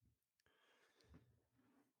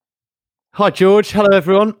Hi, George. Hello,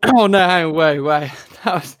 everyone. Oh, no, hang on, wait.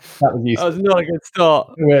 That was not a good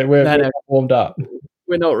start. We're warmed up.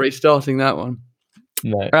 We're not restarting that one.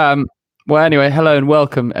 No. Well, anyway, hello and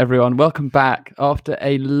welcome, everyone. Welcome back after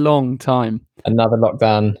a long time. Another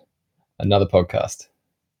lockdown, another podcast.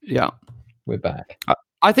 Yeah. We're back.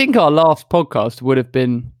 I think our last podcast would have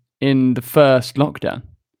been in the first lockdown.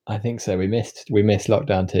 I think so. We missed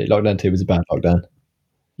lockdown 2. Lockdown 2 was a bad lockdown.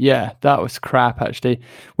 Yeah, that was crap, actually.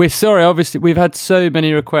 We're sorry, obviously, we've had so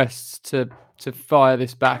many requests to fire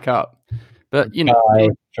this back up. But, you know.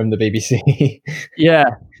 From the BBC. Yeah.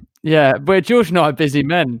 But George and I are busy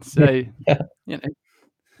men, so, Yeah. You know,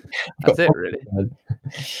 that's it, really.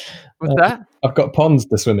 What's that? I've got ponds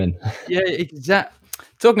to swim in. Yeah, exactly.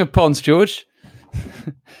 Talking of ponds, George.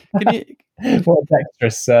 Can you... What a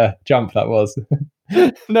dexterous jump that was.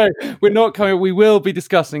 No, we're not coming. We will be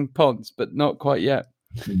discussing ponds, but not quite yet.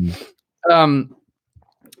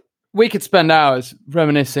 We could spend hours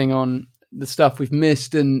reminiscing on the stuff we've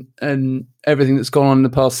missed and everything that's gone on in the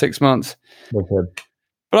past 6 months. Okay.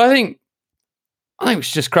 But I think we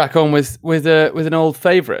should just crack on with an old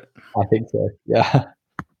favourite. I think so. Yeah.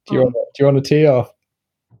 Do you want to tee off?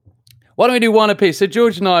 Why don't we do one apiece? So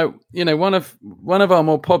George and I, you know, one of our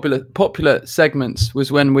more popular segments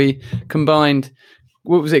was when we combined,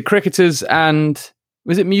 what was it, cricketers and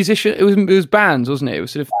was it musician? It was bands, wasn't it? It was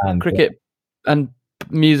sort of cricket and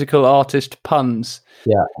musical artist puns.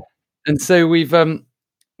 Yeah. And so we've kind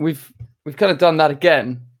of done that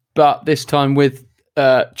again, but this time with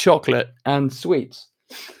chocolate and sweets.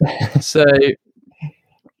 So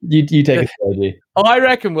you take it, Georgie. I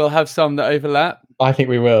reckon we'll have some that overlap. I think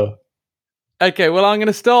we will. Okay, well, I'm going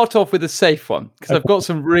to start off with a safe one because I've got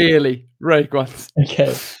some really rogue ones.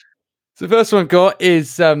 Okay. So the first one I've got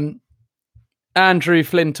is Andrew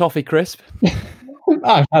Flynn Toffee Crisp.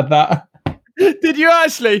 I've had that. Did you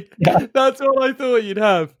actually? Yeah. That's what I thought you'd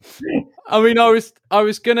have. I mean, I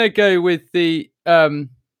was going to go with the... oh,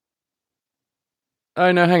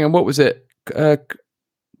 no, hang on. What was it?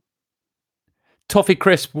 Toffee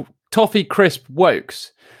Crisp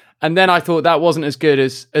Wokes. And then I thought that wasn't as good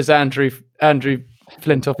as Andrew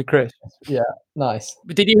Flynn Toffee Crisp. Yeah, nice.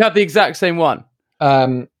 But did you have the exact same one?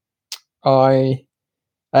 I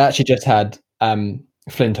actually just had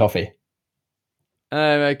Flynn Toffee.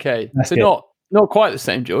 Okay. That's so good. not quite the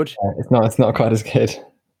same, George. It's not quite as good.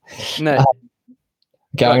 No.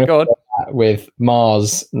 Going with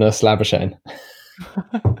Mars Nurse Labuschagne.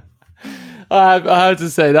 I have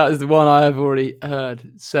to say that is the one I have already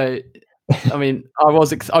heard. So, I mean, I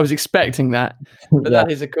was expecting that, but Yeah.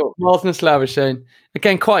 that is a cool Mars Nurse Labuschagne.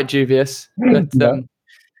 Again, quite dubious. But, Yeah.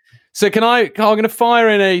 So I'm going to fire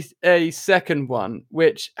in a second one,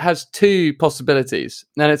 which has two possibilities,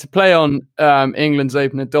 and it's a play on England's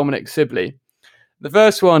opener Dominic Sibley. The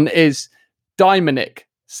first one is Dominic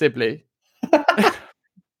Sibley.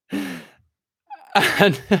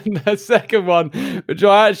 And the second one, which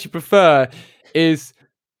I actually prefer, is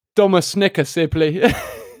Doma Snicker Sibley.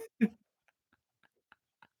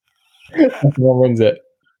 What wins it?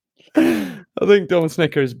 I think Doma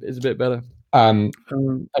Snicker is a bit better.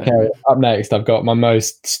 Okay, up next, I've got my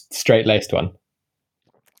most straight-laced one.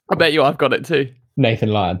 I bet you I've got it too. Nathan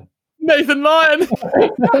Lyon. Nathan Lyon!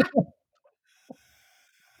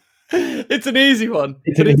 It's an easy one,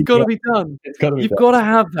 but it's got to be done. It's got to be. You've got to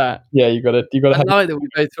have that. Yeah, you got to I have. like that we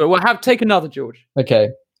both throw. Well, take another, George.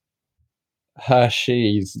 Okay.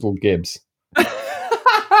 Hershey's Little Gibbs.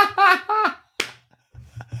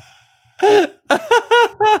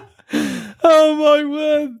 Oh my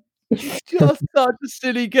word! Just such a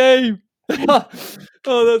silly game. Oh,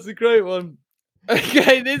 that's a great one.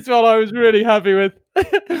 Okay, this one I was really happy with.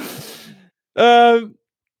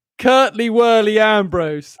 Curtly Whirly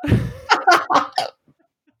Ambrose.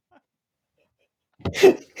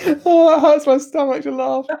 Oh, that hurts my stomach to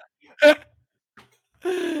laugh.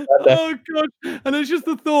 Oh god! And it's just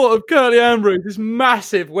the thought of Curly Ambrose, this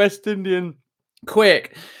massive West Indian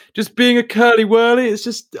quick, just being a curly whirly. It's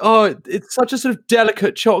just it's such a sort of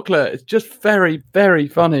delicate chocolate. It's just very, very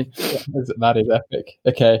funny. That is epic.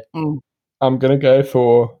 Okay, I'm gonna go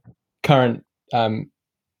for current,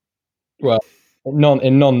 well, non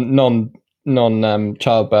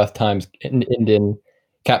childbirth times Indian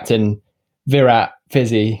captain Virat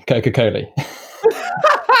Fizzy Coca-Cola.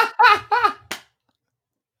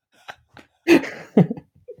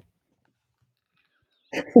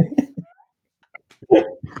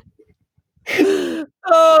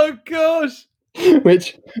 Oh gosh!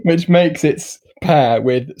 Which makes its pair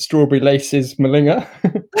with Strawberry Laces Malinga.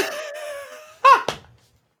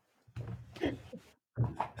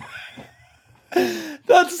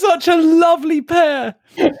 That's such a lovely pair.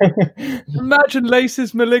 Imagine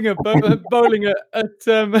Laces Malinga bowling at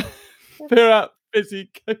Virat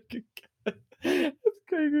Fizzy.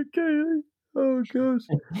 Oh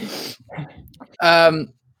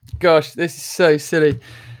gosh, this is so silly.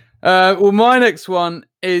 Well, my next one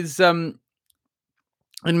is in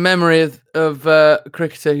memory of a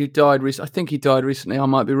cricketer who died recently. I think he died recently. I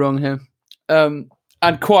might be wrong here. And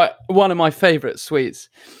quite one of my favourite sweets.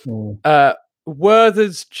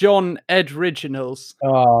 Werther's John Edriginals.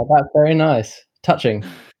 Oh, that's very nice. Touching.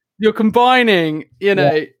 You're combining,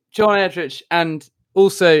 John Edrich and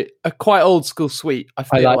also a quite old school sweet. I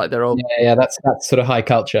feel like they're old. Yeah, that's sort of high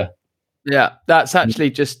culture. Yeah, that's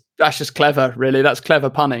actually just clever, really. That's clever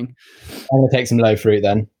punning. I'm going to take some low fruit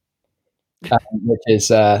then, which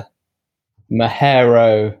is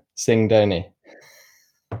Mahero Singh Dhoni.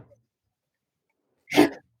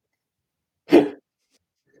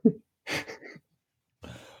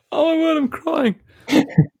 Oh my word, I'm crying.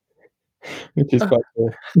 Which is quite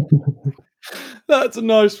cool. That's a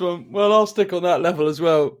nice one. Well, I'll stick on that level as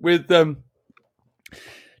well with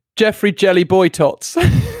Jeffrey Jelly Boy Tots.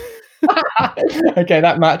 Okay,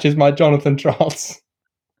 that matches my Jonathan Trots.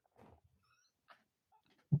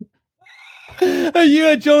 Are you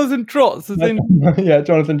a Jonathan Trots? Yeah,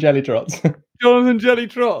 Jonathan Jelly Trots. Jonathan Jelly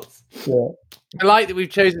Trots. Yeah. I like that we've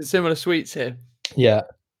chosen similar sweets here. Yeah.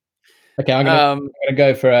 Okay, I'm gonna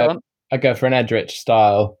go for an Edrich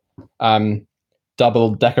style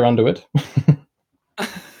double decker Underwood.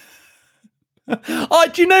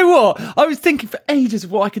 Do you know what? I was thinking for ages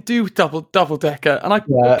of what I could do with double decker, and I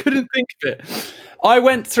couldn't think of it. I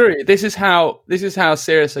went through. This is how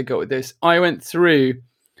serious I got with this. I went through.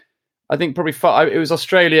 I think probably it was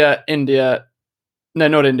Australia, India. No,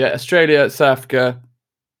 not India. Australia, South Africa.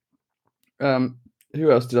 Who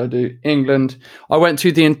else did I do? England. I went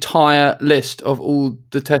through the entire list of all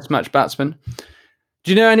the Test match batsmen.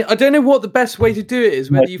 Do you know any? I don't know what the best way to do it is.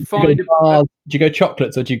 Whether you find do you go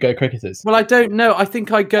chocolates or do you go cricketers? Well, I don't know. I think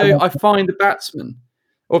I find the batsman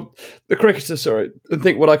or the cricketer, sorry, and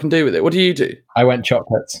think what I can do with it. What do you do? I went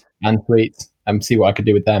chocolates and sweets and see what I could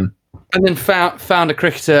do with them. And then found a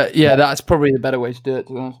cricketer. Yeah, that's probably the better way to do it.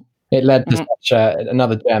 To be honest. It led to such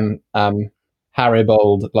another gem, Harry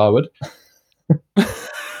Bold Larwood.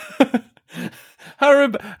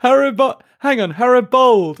 Hang on,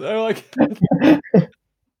 Haribold. Oh,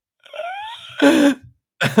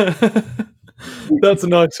 that's a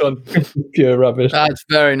nice one. Pure rubbish. That's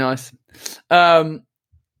very nice. What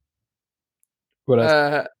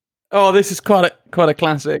else? This is quite a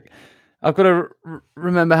classic. I've got to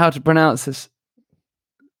remember how to pronounce this.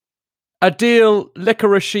 Adil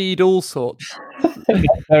Liquorashid all sorts.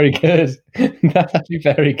 Very good. That's actually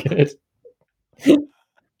very good.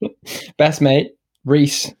 Best mate,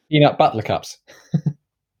 Reese Peanut Butler Cups.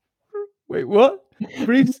 Wait, what?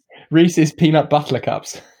 Reese's Peanut Butler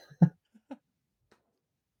Cups.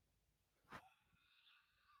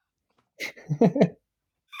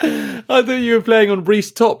 I thought you were playing on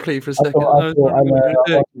Reese Topley for a second. I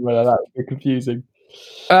thought whether that would be confusing.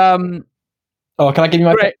 Can I give you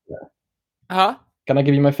my favourite? Huh? Can I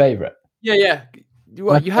give you my favourite? Yeah. You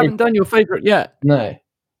haven't done your favourite yet? No.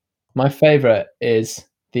 My favourite is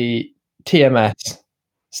the TMS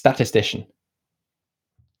statistician.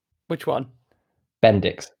 Which one?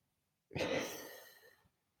 Bendix.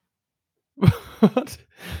 What?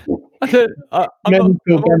 I'm not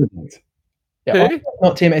Bendix. Yeah, who?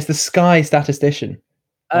 Not TMS, it's the Sky statistician.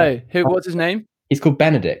 Oh, what's his name? He's called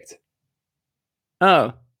Benedict.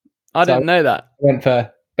 Oh, I didn't know that. I went for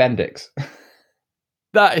Bendix.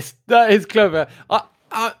 That is clever. I'm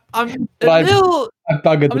a little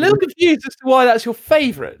confused as to why that's your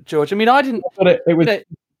favourite, George. I mean, I didn't. But it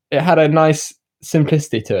had a nice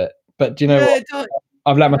simplicity to it. But do you know what?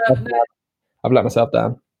 I've let myself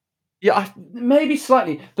down. Yeah, maybe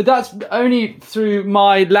slightly, but that's only through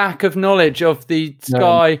my lack of knowledge of the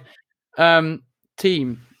Sky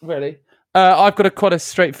team. Really, I've got quite a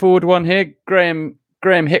straightforward one here. Graham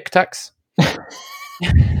Hicktax.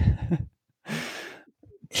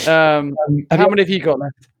 How many have you got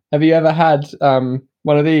left? Have you ever had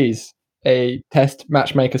one of these, a Test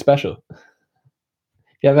matchmaker special?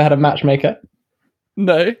 You ever had a matchmaker?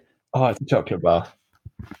 No. Oh, it's a chocolate bar.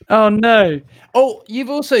 Oh no! Oh,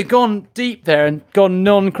 you've also gone deep there and gone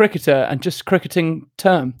non-cricketer and just cricketing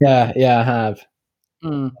term. Yeah, I have.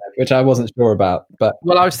 Which I wasn't sure about, but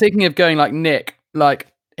I was thinking of going like Nick, like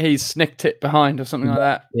he's snicked it behind or something like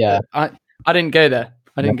that. Yeah, I didn't go there.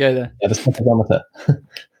 I didn't go there. Yeah, the spectrometer.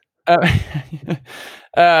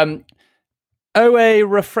 OA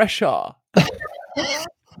refresher.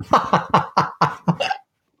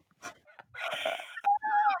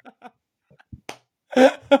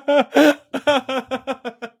 That's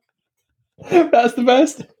the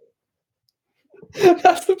best.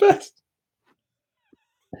 That's the best.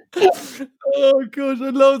 Oh gosh, I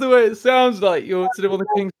love the way it sounds like you're sort of on the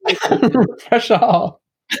King's Fresh off.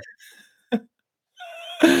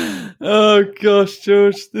 Oh gosh,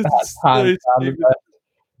 George, this is so stupid.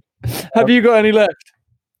 Have you got any left?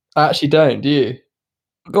 I actually don't. Do you?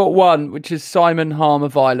 I've got one, which is Simon Harmer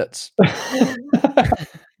violets.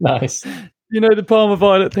 Nice. You know the Parma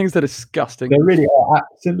violet things? They're disgusting. They really are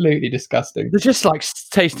absolutely disgusting. They're just like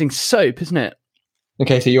tasting soap, isn't it?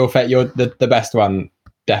 Okay, so you're the best one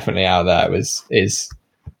definitely out there is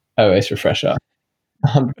OS Refresher.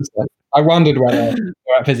 100%. I wondered whether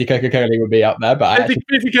Fizzy Coca-Cola would be up there, but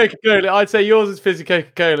Fizzy Coca-Cola. I'd say yours is Fizzy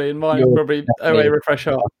Coca-Cola and mine is probably OA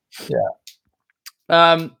Refresher.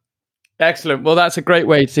 Yeah. Excellent. Well, that's a great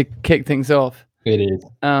way to kick things off. It is.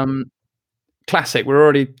 Classic. We're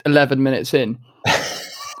already 11 minutes in.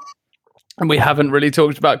 And we haven't really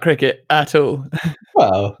talked about cricket at all.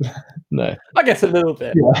 Well, no. I guess a little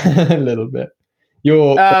bit. Yeah, a little bit.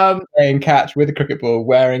 You're playing catch with a cricket ball,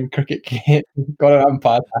 wearing cricket kit, got an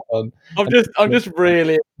umpire hat on. I'm just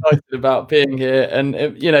really excited about being here, and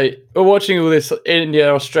we're watching all this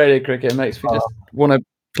India-Australia cricket. It makes me just want to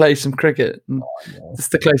play some cricket. It's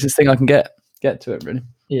the closest thing I can get to it, really.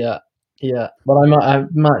 Yeah. Well, I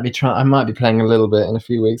might be playing a little bit in a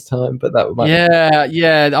few weeks' time, but that might.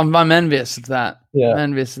 Yeah. I'm envious of that. Yeah, I'm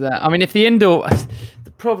envious of that. I mean, if the indoor,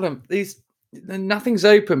 the problem nothing's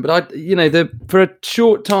open, but for a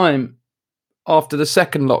short time after the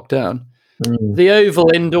second lockdown, the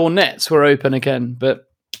oval indoor nets were open again,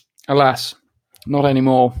 but alas, not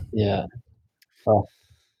anymore. Yeah.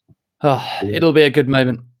 It'll be a good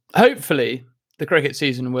moment. Hopefully, the cricket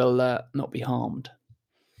season will not be harmed.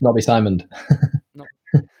 Not be Simoned.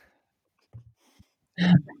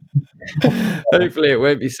 Hopefully, it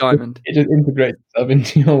won't be Simoned. It just integrates itself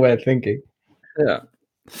into your way of thinking. Yeah.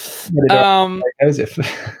 That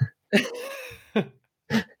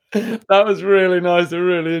was really nice. I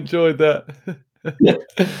really enjoyed that. Yeah.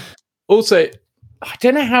 Also, I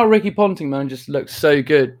don't know how Ricky Ponting just looks so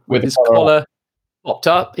good with his collar popped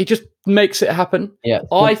up. He just makes it happen. Yeah,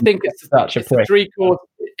 I think it's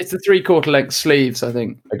the three-quarter length sleeves. I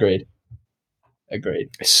think. Agreed.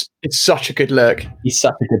 It's such a good look. He's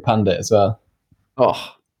such a good pundit as well.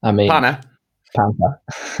 Oh, I mean, Panther.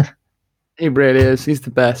 He really is. He's the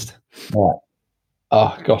best. Yeah.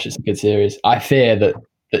 Oh gosh, it's a good series. I fear that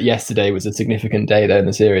yesterday was a significant day though in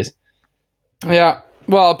the series. Yeah.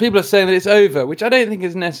 Well, people are saying that it's over, which I don't think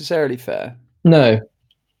is necessarily fair. No.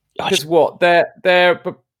 Because they're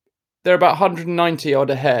about 190 odd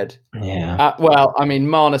ahead. Yeah.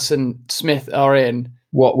 Marnus and Smith are in.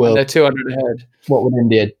 They're 200 ahead. What would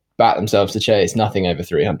India bat themselves to chase? Nothing over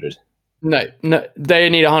 300. No, they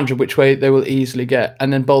need 100, which way they will easily get,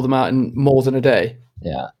 and then bowl them out in more than a day.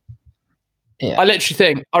 Yeah. I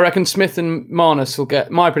literally reckon Smith and Marnus will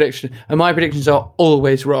get my prediction, and my predictions are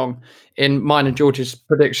always wrong in mine and George's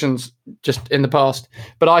predictions just in the past.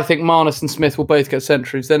 But I think Marnus and Smith will both get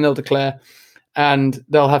centuries, then they'll declare, and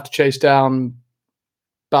they'll have to chase down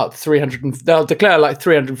about 300. They'll declare like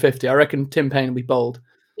 350. I reckon Tim Payne will be bowled.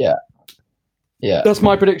 Yeah. That's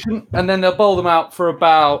my prediction, and then they'll bowl them out for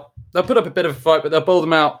about. They'll put up a bit of a fight, but they'll bowl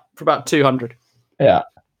them out for about 200. Yeah.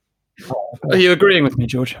 Are you agreeing with me,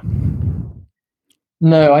 George?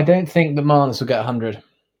 No, I don't think the Marnus will get 100.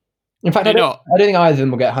 In fact, I don't think either of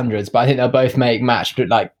them will get hundreds, but I think they'll both make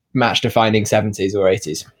match-defining 70s or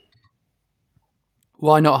 80s.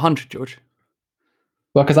 Why not 100, George?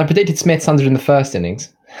 Well, because I predicted Smith's 100 in the first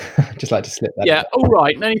innings. Just like to slip that. Yeah, all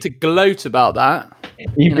right. No need to gloat about that.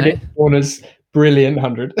 You predicted Warner's brilliant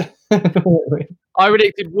 100. I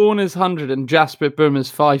predicted Warner's 100 and Jasper Bumrah's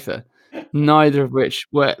fifer, neither of which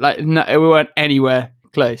were we weren't anywhere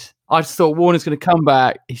close. I just thought Warner's going to come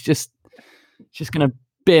back. He's just going to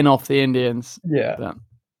bin off the Indians. Yeah. But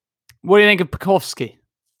what do you think of Pekowski?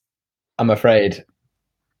 I'm afraid.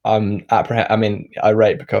 I rate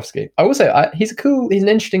Pekowski. He's an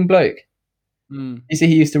interesting bloke. You see,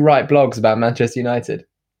 he used to write blogs about Manchester United.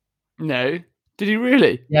 No, did he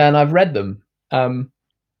really? Yeah, and I've read them.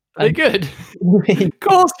 Are they good? Of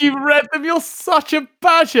course you've read them. You're such a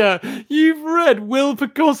badger. You've read Will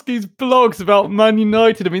Pekowski's blogs about Man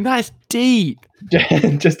United. I mean, that's deep.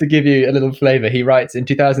 Just to give you a little flavour, he writes in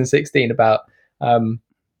 2016 about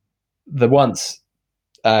the once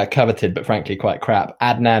coveted but frankly quite crap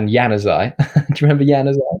Adnan Januzaj. Do you remember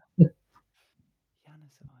Januzaj?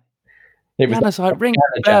 Januzaj, ring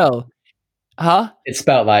a bell. Huh? It's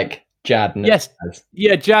spelled like Jad. Yes.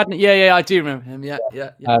 Yeah, Jad. Yeah, I do remember him. Yeah.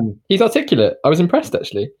 He's articulate. I was impressed,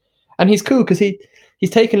 actually. and he's cool because he's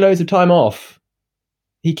taken loads of time off.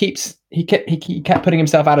 He kept putting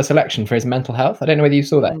himself out of selection for his mental health. I don't know whether you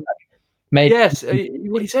saw that. Yes,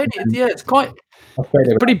 well, he's only it's quite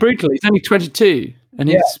pretty brutal. He's only 22, and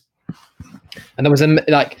he's and there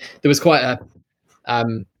was quite a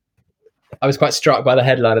I was quite struck by the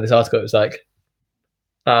headline of this article. It was like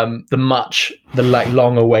the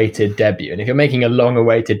long-awaited debut, and if you're making a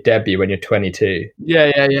long-awaited debut when you're 22,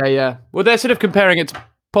 yeah. Well, they're sort of comparing it to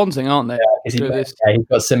Ponting, aren't they? He's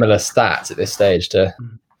got similar stats at this stage to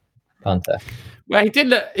Punter. Well,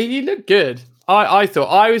 he looked good. I thought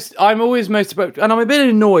I'm always most about, and I'm a bit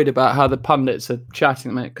annoyed about how the pundits are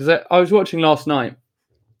chatting at me, because I was watching last night.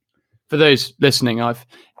 For those listening,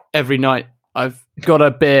 every night I've got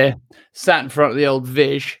a beer, sat in front of the old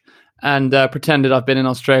Vish, and pretended I've been in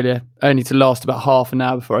Australia, only to last about half an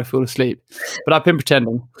hour before I fall asleep. But I've been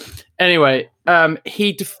pretending. Anyway,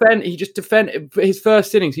 he just defended his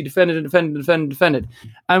first innings. He defended.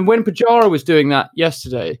 And when Pujara was doing that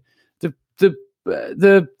yesterday,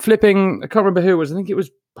 the flipping, I can't remember who it was. I think it was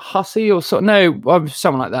Hussey or so. No,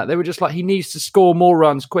 someone like that. They were just like, he needs to score more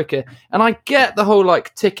runs quicker. And I get the whole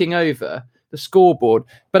ticking over the scoreboard,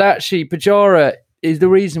 but actually Pujara is the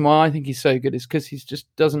reason why I think he's so good, is because he's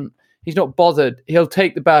not bothered. He'll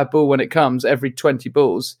take the bad ball when it comes every 20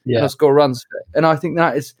 balls and he'll score runs for it. And I think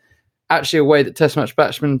that is actually a way that Test match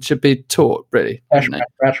batsmen should be taught, really. Batsman.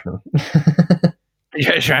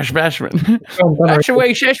 Yes, batsman. That's the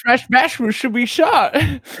way Test match batsmen should be shot.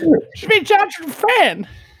 Should be judged from fan.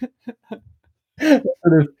 Sort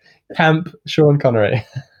of camp Sean Connery.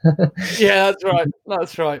 Yeah, that's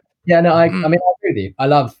right. Yeah, no, I mean, I agree with you. I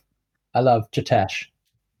love Jitesh.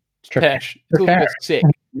 Jitesh. It's a sick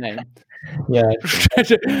name. Yeah.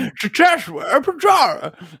 Jitesh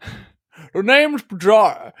Pujara. The name's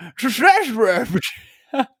Pujara. Jitesh.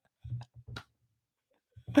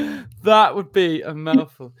 That would be a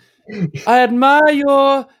mouthful. I admire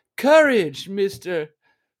your courage, Mr.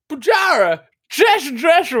 Pujara.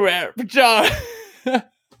 Pujara.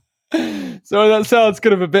 So that sounds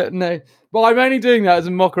kind of a bit but I'm only doing that as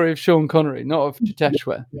a mockery of Sean Connery, not of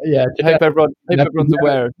Jiteshwar. Yeah, I hope everyone's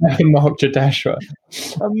aware of it. Mock Jiteshwar.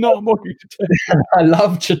 I'm not mocking Jiteshwar. I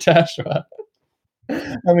love Jiteshwar.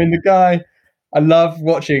 I mean, the guy, I love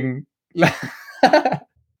watching.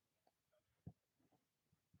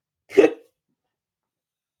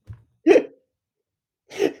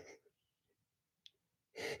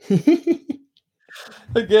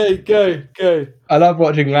 Okay, go. I love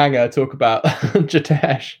watching Langer talk about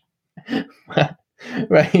Jitesh,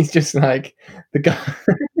 where he's just like the guy.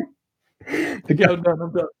 I'm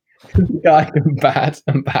done. The guy can bat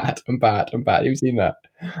and bat and bat and bat. You've seen that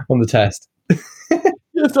on the test.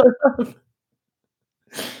 Yes, I have.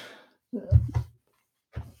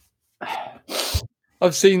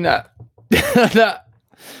 I've seen that.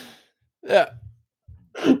 Yeah.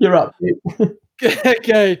 You're up.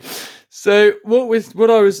 Okay. So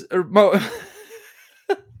what I was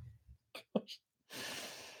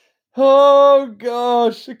oh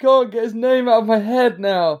gosh, I can't get his name out of my head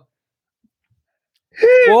now.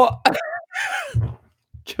 What?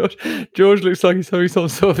 George looks like he's having some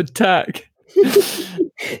sort of attack.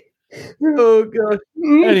 Oh gosh.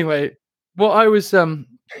 Anyway, what I was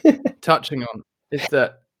touching on is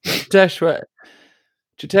that Jiteshwar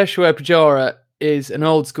Pujara is an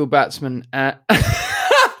old school batsman at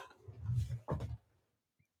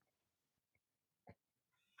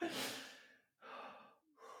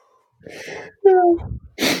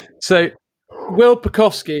So Will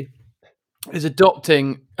Pukowski is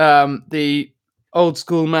adopting the old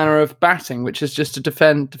school manner of batting, which is just to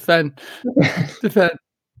defend.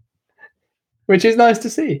 Which is nice to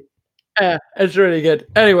see. Yeah, it's really good.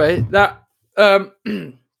 Anyway, that I'm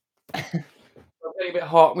getting a bit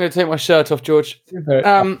hot. I'm going to take my shirt off, George.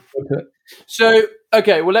 So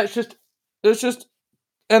okay, well let's just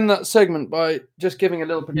end that segment by just giving a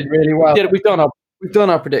little prediction. Really well. We've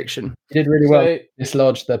done our prediction. You did really well. So,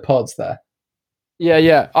 dislodge the pods there.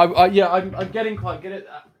 Yeah. I'm getting quite good at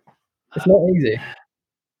that. It's not easy.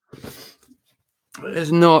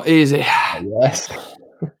 It's not easy. Yes.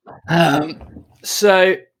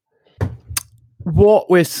 So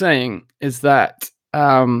what we're saying is that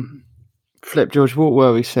Flip, George, what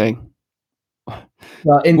were we saying?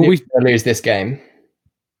 Well, India's going to lose this game.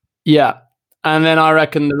 Yeah. And then I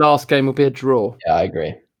reckon the last game will be a draw. Yeah, I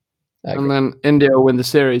agree. And then India will win the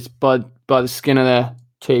series by the skin of their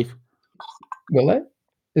teeth. Will they?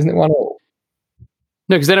 Isn't it 1-1? No,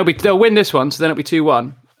 because then they'll win this one, so then it'll be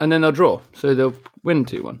 2-1, and then they'll draw, so they'll win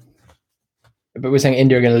 2-1. But we're saying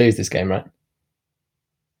India are going to lose this game, right?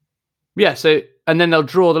 Yeah. So and then they'll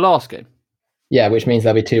draw the last game. Yeah, which means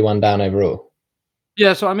they'll be 2-1 down overall. Yeah,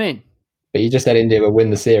 that's what I mean. But you just said India will win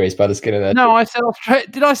the series by the skin of their No, I said Australia.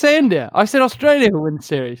 Did I say India? I said Australia will win the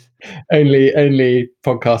series. Only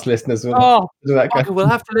podcast listeners will Oh, do that. okay, we'll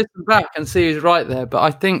have to listen back and see who's right there. But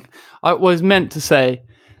I think I was meant to say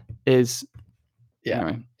is... Yeah,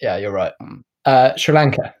 anyway. yeah, you're right. Sri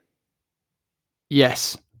Lanka.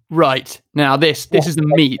 Yes, right. Now this is the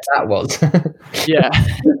meat. That was. Yeah.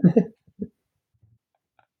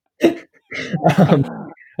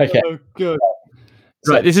 Okay. Oh, good.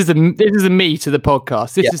 Right, this is the meat of the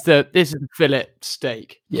podcast. This is the fillet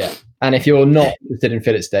steak. Yeah, and if you're not interested in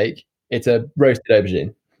fillet steak, it's a roasted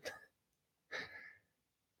aubergine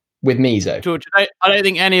with miso. George, I don't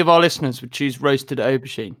think any of our listeners would choose roasted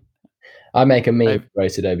aubergine. I make a meat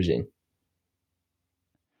roasted aubergine.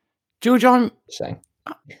 George, I'm saying.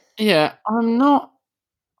 Yeah, I'm not.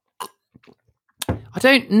 I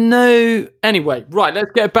don't know. Anyway, right.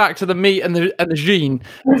 Let's get back to the meat and the gene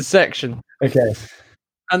section. Okay.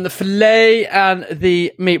 And the fillet and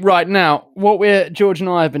the meat. Right now, what George and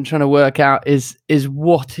I have been trying to work out is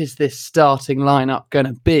what is this starting lineup going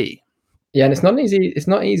to be? Yeah, and it's not easy. It's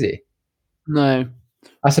not easy. No,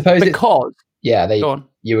 I suppose because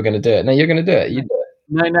you were going to do it. No, you're going to do it. You do it.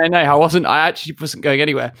 No. I wasn't. I actually wasn't going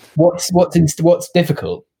anywhere. What's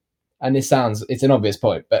difficult? And it's an obvious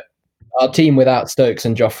point, but our team without Stokes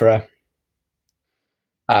and Jofra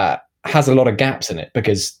has a lot of gaps in it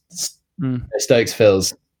because Stokes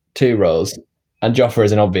fills 2 roles, and Jofra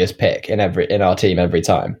is an obvious pick in our team every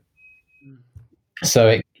time.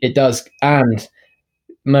 So it does, and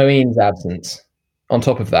Moeen's absence on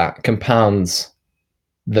top of that compounds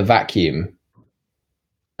the vacuum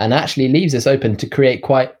and actually leaves us open to create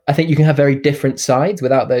I think you can have very different sides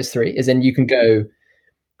without those 3, as in you can go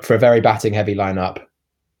for a very batting heavy lineup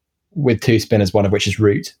with 2 spinners, one of which is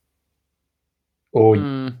Root, or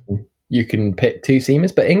you can pick 2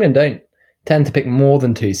 seamers, but England don't tend to pick more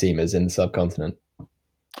than 2 seamers in the subcontinent.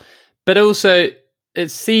 But also,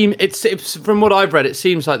 it's from what I've read, it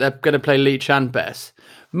seems like they're going to play Leach and Bess.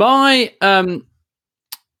 I had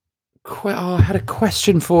a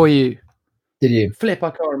question for you. Did you? Flip, I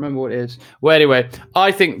can't remember what it is. Well, anyway,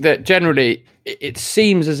 I think that generally it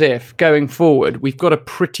seems as if going forward, we've got a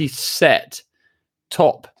pretty set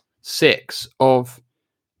top 6 of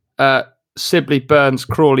Sibley, Burns,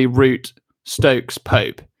 Crawley, Root, Stokes,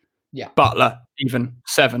 Pope. Yeah. Butler, even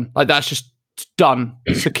 7. Like that's just done,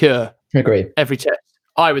 secure. Agree. Every test,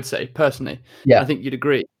 I would say, personally. Yeah. I think you'd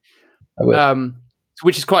agree. I would.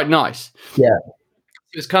 Which is quite nice. Yeah.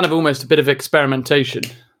 It's kind of almost a bit of experimentation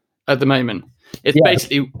at the moment. It's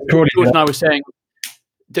basically, George and I were saying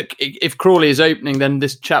that if Crawley is opening, then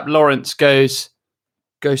this chap Lawrence goes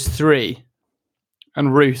 3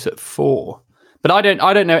 and Root at 4. But I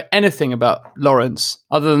don't know anything about Lawrence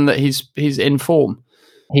other than that he's in form.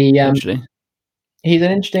 He's an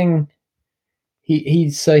interesting.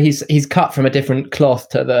 He's cut from a different cloth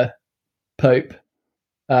to the Pope,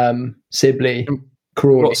 Sibley,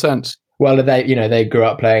 Crawley. What sense? Well, they grew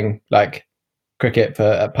up playing like cricket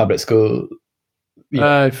at public school.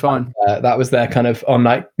 Fine. That was their kind of on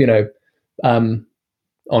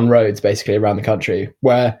roads basically around the country.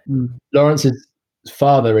 Where Lawrence's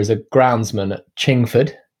father is a groundsman at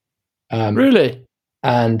Chingford. Really?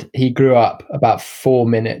 And he grew up about 4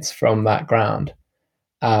 minutes from that ground.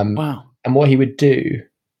 Wow. And what he would do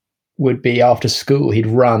would be after school, he'd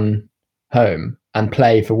run home and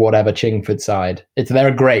play for whatever Chingford side. They're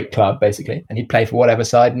a great club, basically. And he'd play for whatever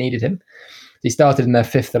side needed him. He started in their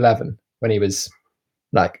 5th 11 when he was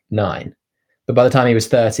like 9. But by the time he was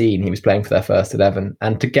 13, he was playing for their first 11.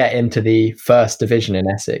 And to get into the first division in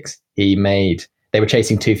Essex, they were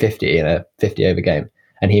chasing 250 in a 50 over game.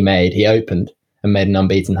 And he opened and made an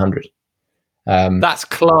unbeaten 100. That's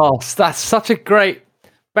class. That's such a great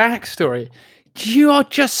backstory. You are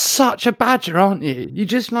just such a badger, aren't you? You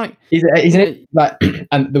just like he's like,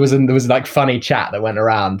 and there was like funny chat that went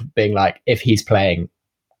around being like, if he's playing,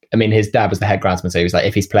 I mean, his dad was the head groundsman, so he was like,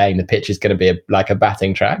 if he's playing, the pitch is going to be like a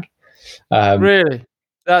batting track. Really,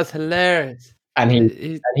 that's hilarious. And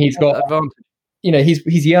he's got advantage.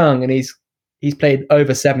 He's young and he's played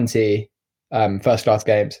over 70 first class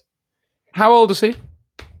games. How old is he?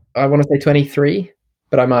 I want to say 23,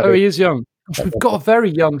 but I might. He is young. We've got a very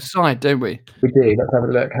young side, don't we? We do. Let's have a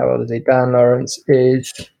look. How old is he? Dan Lawrence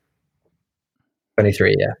is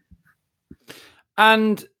 23, yeah.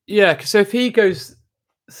 And so if he goes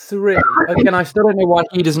 3, again, I still don't know why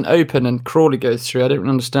he doesn't open and Crawley goes 3. I don't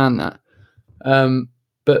understand that.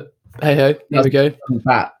 But hey ho, there we go.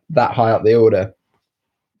 That high up the order.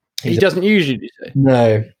 He doesn't usually, do you say?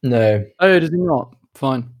 No. Oh, does he not?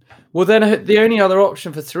 Fine. Well, then the only other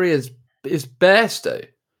option for 3 is is Bairstow.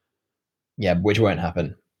 Yeah, which won't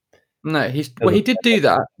happen. No, he did do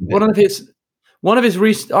that. One of his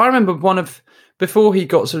recent. I remember before he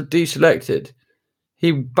got sort of deselected.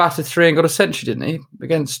 He batted 3 and got a century, didn't he?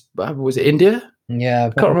 Against was it India? Yeah,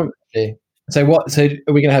 I can't remember. So what? So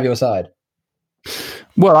are we going to have your side?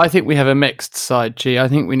 Well, I think we have a mixed side, G. I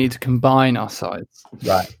think we need to combine our sides.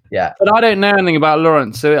 Right. Yeah. But I don't know anything about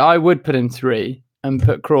Lawrence, so I would put in 3 and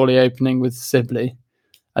put Crawley opening with Sibley,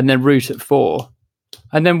 and then Root at 4.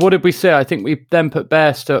 And then what did we say? I think we then put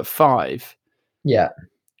Bairstow at 5. Yeah.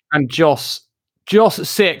 And Joss at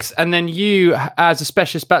 6. And then you, as a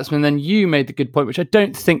specialist batsman, then you made the good point, which I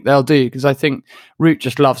don't think they'll do, because I think Root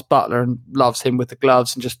just loves Butler and loves him with the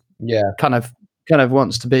gloves and just kind of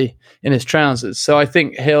wants to be in his trousers. So I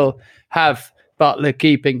think he'll have Butler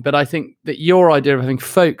keeping, but I think that your idea of having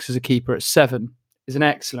Folkes as a keeper at 7 is an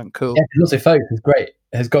excellent call. Yeah, also Folkes is great.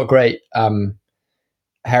 Has got great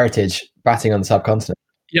heritage batting on the subcontinent.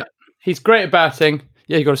 Yeah, he's great at batting.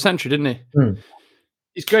 Yeah, he got a century, didn't he? Mm.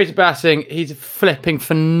 He's great at batting. He's a flipping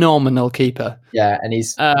phenomenal keeper. Yeah, and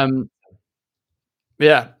he's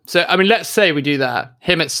yeah. So I mean, let's say we do that.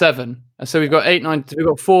 Him at 7. And so we've got 8, 9. We've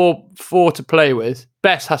got four to play with.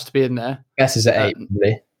 Bess has to be in there. Bess is at 8,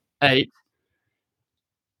 probably. 8.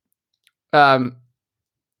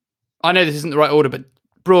 I know this isn't the right order, but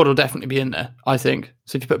Broad will definitely be in there, I think.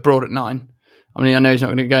 So if you put Broad at 9, I mean, I know he's not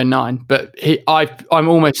going to go 9, but I'm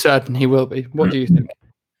almost certain he will be. What do you think?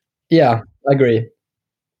 Yeah, I agree.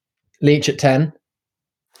 Leach at 10.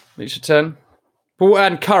 Leach at 10.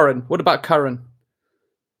 And Curran. What about Curran?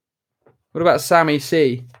 What about Sammy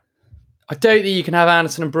C? I don't think you can have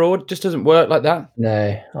Anderson and Broad. It just doesn't work like that.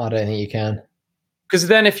 No, I don't think you can. Because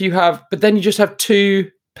then then you just have 2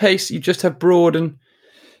 pace. You just have Broad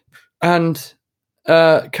and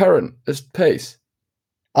Curran as pace.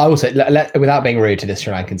 I will say, without being rude to this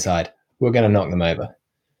Sri Lankan side, we're going to knock them over.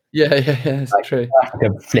 Yeah, it's true.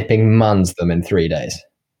 Africa flipping muns them in 3 days.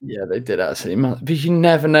 Yeah, they did actually. But you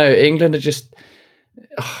never know. England are just...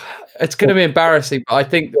 it's going to be embarrassing, but I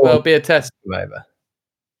think there'll be a test. Over.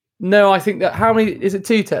 No, I think that... How many... Is it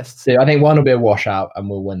 2 tests? So I think one will be a washout and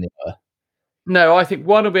we'll win the other. No, I think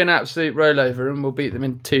one will be an absolute rollover and we'll beat them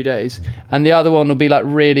in 2 days. And the other one will be like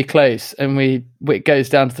really close and it goes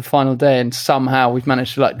down to the final day and somehow we've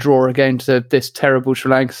managed to like draw a game to this terrible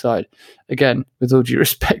Sri Lanka side. Again, with all due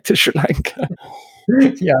respect to Sri Lanka.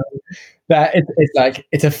 Yeah.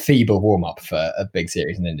 It's a feeble warm-up for a big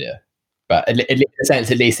series in India. But in a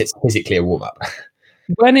sense, at least it's physically a warm-up.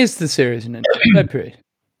 When is the series in India? February?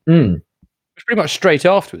 It's pretty much straight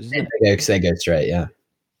afterwards, isn't it? They go straight, yeah.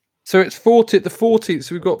 So it's the 14th,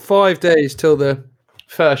 so we've got 5 days till the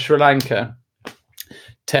first Sri Lanka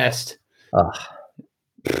test. Oh,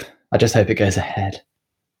 I just hope it goes ahead.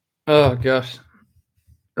 Oh, gosh.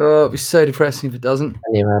 Oh, it'd be so depressing if it doesn't.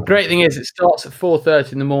 Great thing is it starts at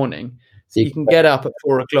 4:30 in the morning, so you can get up at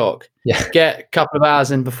 4 o'clock, get a couple of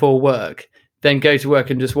hours in before work, then go to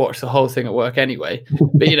work and just watch the whole thing at work anyway.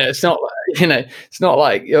 But it's not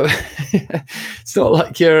like you're it's not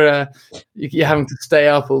like you're having to stay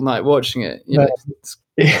up all night watching it.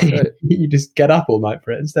 You just get up all night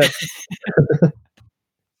for it instead.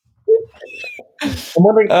 I'm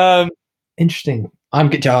wondering. Interesting. I'm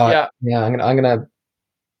good. I'm gonna.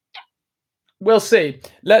 We'll see.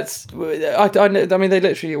 I mean, they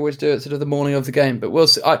literally always do it sort of the morning of the game, but we'll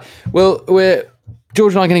see.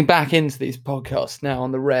 George and I are getting back into these podcasts now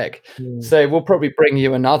on the reg, so we'll probably bring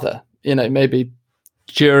you another. Maybe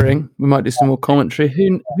during we might do some more commentary.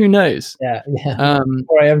 Who knows? Yeah.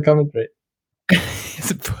 4 a.m. commentary.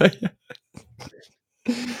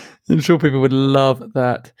 I'm sure people would love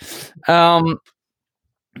that.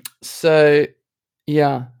 So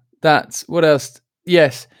yeah, that's what else.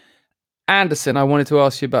 Yes, Anderson. I wanted to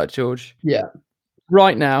ask you about George. Yeah.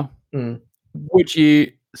 Right now, would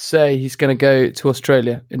you say he's going to go to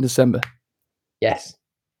Australia in December? Yes.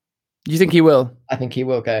 Do you think he will? I think he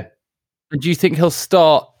will go. Do you think he'll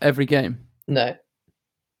start every game? No.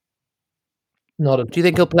 Not. Do you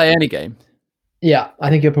think he'll play any game? Yeah, I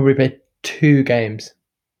think he'll probably play 2 games.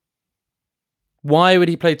 Why would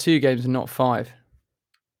he play 2 games and not 5?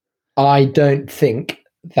 I don't think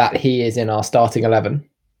that he is in our starting 11.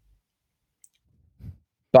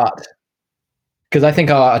 But because I think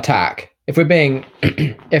our attack, if we're being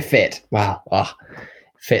if fit,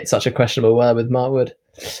 fit, such a questionable word with Mark Wood.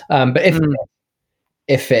 But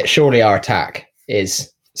if fit, surely our attack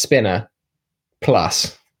is spinner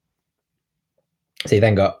plus. So you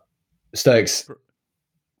then got Stokes,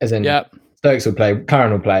 as in Stokes will play,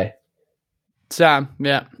 Curran will play, Sam,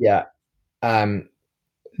 yeah. Jofra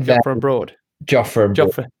and Broad,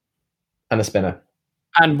 Jofra and a spinner,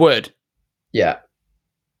 and Wood. Yeah.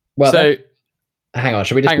 Well, So hang on.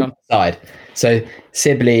 Should we just hang on. decide? So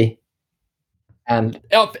Sibley and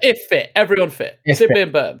If fit, everyone fit. Sibley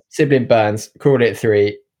and Burns. Sibley and Burns, Crawley at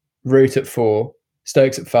 3, Root at 4,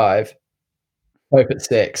 Stokes at 5, Pope at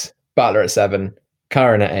 6, Butler at 7,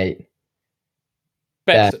 Curran at 8.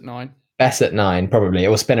 Best at 9. Best at 9, probably,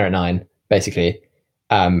 or Spinner at 9, basically.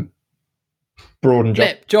 Broad and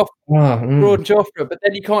Joffre. Broad and Joffre, but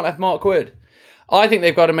then you can't have Mark Wood. I think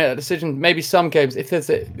they've got to make that decision. Maybe some games, if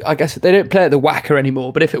there's, I guess they don't play at the Wacker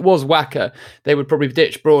anymore, but if it was Wacker, they would probably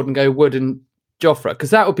ditch Broad and go Wood and Joffre, because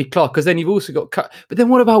that would be Clark, because then you've also got cut. But then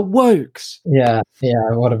what about Wokes? Yeah,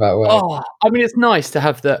 what about Wokes? Oh, I mean, it's nice to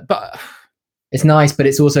have that, but it's nice, but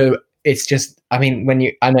it's also, it's just, I mean,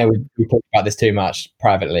 I know we talk about this too much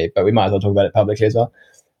privately, but we might as well talk about it publicly as well.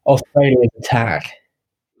 Australia's attack.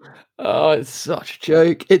 Oh, it's such a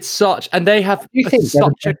joke. It's such, and they have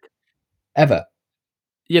such a ever.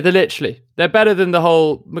 Yeah, they're better than the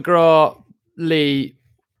whole McGrath, Lee,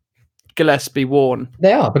 Gillespie, Warren.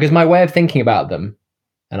 They are, because my way of thinking about them,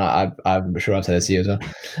 and I'm sure I've said this to you as well,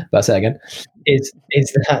 but I'll say it again, is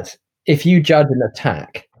that if you judge an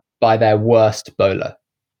attack by their worst bowler,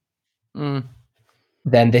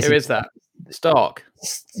 then this is that Stark.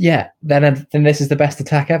 Yeah, then this is the best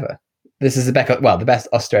attack ever. This is the best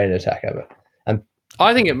Australian attack ever. And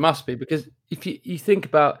I think it must be, because if you think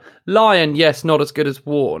about Lyon, yes, not as good as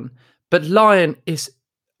Warren, but Lyon is,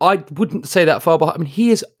 I wouldn't say that far behind. I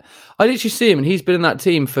mean, I literally see him, and he's been in that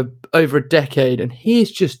team for over a decade, and he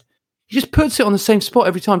just puts it on the same spot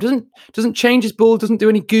every time. Doesn't change his ball, doesn't do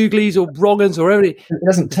any googlies or wrong-uns or anything. It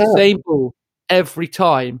doesn't turn. Same ball every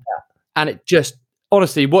time. Yeah. And it just,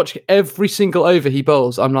 honestly, watch every single over he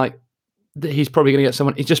bowls, I'm like, he's probably going to get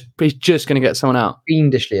someone. He's just going to get someone out.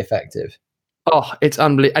 Fiendishly effective. Oh, it's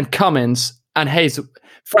unbelievable. And Cummins and Hayes,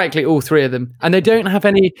 frankly, all three of them. And they don't have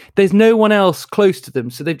any, there's no one else close to them.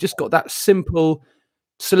 So they've just got that simple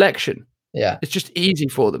selection. Yeah. It's just easy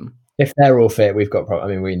for them. If they're all fit, we've got problems.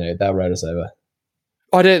 I mean, we know they'll roll us over.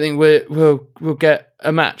 I don't think we'll get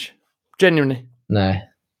a match. Genuinely. No.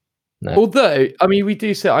 Although, I mean, we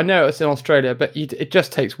do say, I know it's in Australia, but it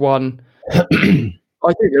just takes one.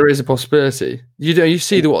 I think there is a possibility. You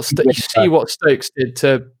see what Stokes did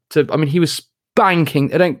to. I mean, he was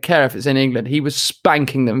spanking. I don't care if it's in England. He was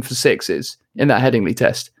spanking them for sixes in that Headingley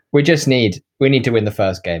test. We need to win the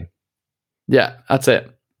first game. Yeah, that's it.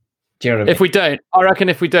 Do you know what I mean? If we don't, I reckon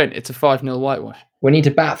if we don't, it's a 5-0 whitewash. We need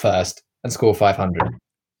to bat first and score 500.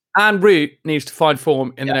 And Root needs to find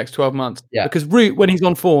form in the next 12 months. Yeah. Because Root, when he's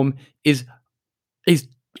on form, he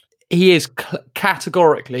is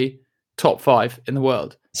categorically top 5 in the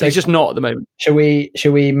world. So he's just not at the moment. Shall we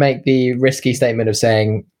make the risky statement of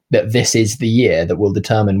saying that this is the year that will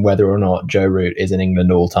determine whether or not Joe Root is an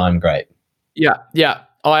England all-time great? Yeah.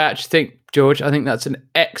 I actually think, George, I think that's an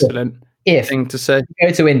excellent thing to say. If he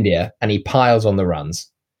goes to India and he piles on the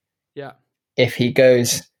runs. Yeah. If he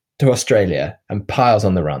goes to Australia and piles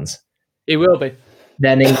on the runs. He will be.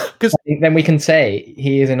 Then we can say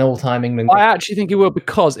he is an all-time England great. I actually think he will,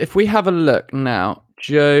 because if we have a look now,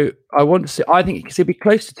 Joe, I think he'll be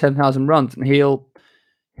close to 10,000 runs, and he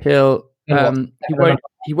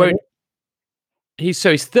won't.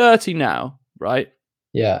 He's 30 now, right?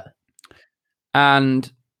 Yeah.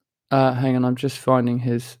 And hang on, I'm just finding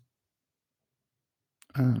his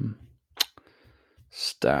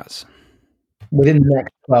stats. Within the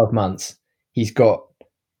next 12 months, he's got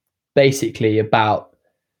basically about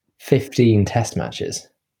 15 test matches.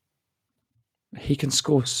 He can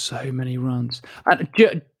score so many runs. And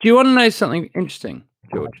do you want to know something interesting,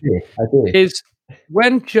 George? I do. Is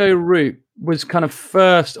when Joe Root was kind of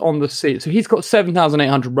first on the scene, so he's got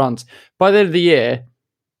 7,800 runs. By the end of the year,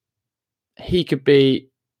 he could be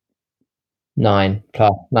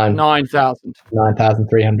 9,000.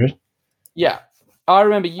 9,300. Yeah. I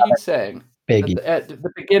remember you saying at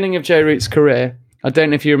the beginning of Joe Root's career, I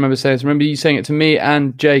don't know if you remember saying this, remember you saying it to me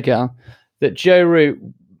and Jay Gal, that Joe Root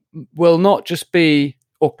will not just be,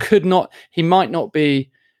 or he might not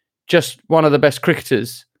be just one of the best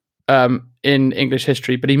cricketers in English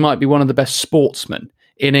history, but he might be one of the best sportsmen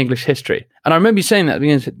in English history. And I remember you saying that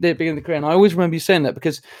at the beginning of the career, and I always remember you saying that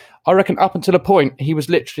because I reckon up until a point, he was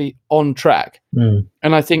literally on track. And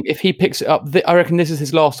I think if he picks it up, I reckon this is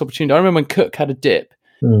his last opportunity. I remember when Cook had a dip,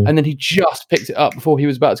 and then he just picked it up before he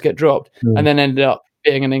was about to get dropped, and then ended up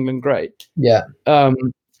being an England great. Yeah.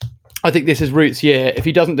 I think this is Root's year. If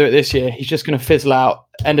he doesn't do it this year, he's just going to fizzle out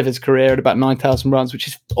end of his career at about 9,000 runs, which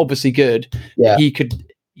is obviously good. Yeah. He could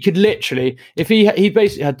literally, if he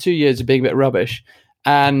basically had 2 years of being a bit rubbish,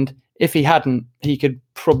 and if he hadn't, he could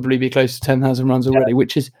probably be close to 10,000 runs already,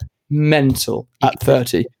 which is mental at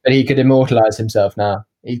 30. But he could immortalise himself now.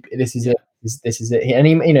 This is it. This is it. And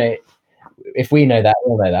he, if we know that,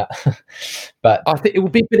 we'll know that. But I think it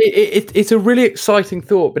would be. But it's a really exciting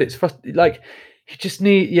thought. But it's like he just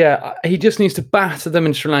needs to batter them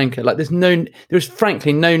in Sri Lanka. Like there's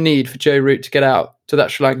frankly no need for Joe Root to get out to that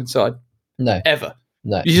Sri Lankan side. No, ever.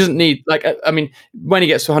 No, he doesn't need. Like, I mean, when he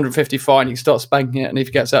gets to 150, fine, he can start spanking it, and if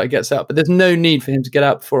he gets out, he gets out. But there's no need for him to get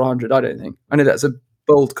out before 100. I don't think. I know that's a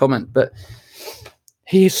bold comment, but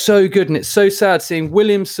he is so good, and it's so sad seeing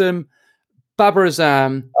Williamson, Babar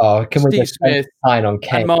Azam, Steve Smith, and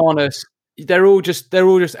Marnus. They're all just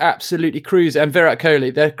absolutely cruising, and Virat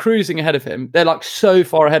Kohli. They're cruising ahead of him. They're like so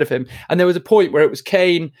far ahead of him. And there was a point where it was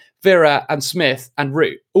Kane, Virat, and Smith and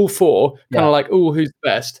Root, all four, kind of like, oh, who's the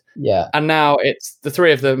best? Yeah. And now it's the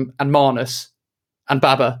three of them and Marnus and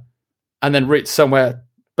Babar, and then Root somewhere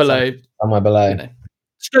below. Somewhere below.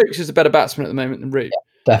 Stokes is a better batsman at the moment than Root.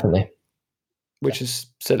 Yeah, definitely. Which is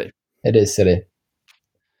silly. It is silly.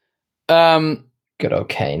 Good old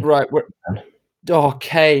Kane. Right.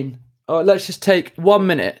 Kane. Oh, let's just take 1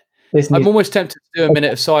 minute. I'm almost tempted to do a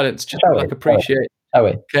minute of silence just to appreciate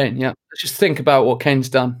Kane. Yeah. Let's just think about what Kane's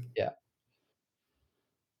done. Yeah.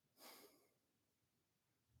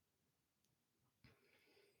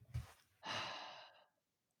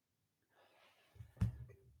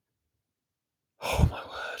 Oh my word.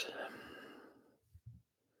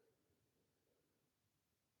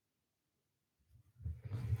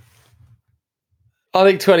 I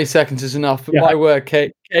think 20 seconds is enough, but my word,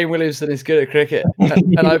 Kane Williamson is good at cricket.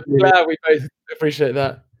 And I'm glad we both appreciate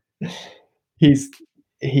that. He's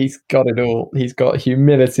got it all. He's got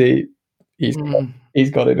humility. He's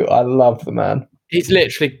got it all. I love the man. He's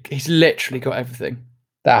literally got everything.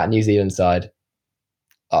 That New Zealand side.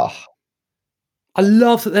 Oh. I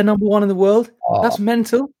love that they're number one in the world. Oh. That's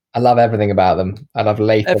mental. I love everything about them. I love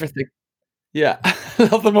Latham. Everything. Yeah, I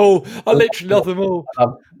love them all. I literally love them all.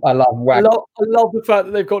 I love Wag. I love the fact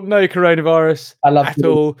that they've got no coronavirus. I love at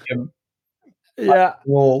all. Yeah,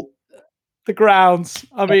 the grounds.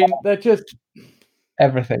 I mean, they're just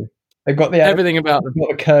everything. They've got everything about them. They've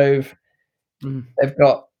got the cove.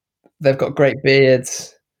 They've got great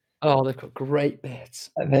beards. Oh, they've got great beards.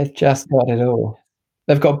 They've just got it all.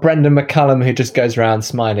 They've got Brendan McCullum, who just goes around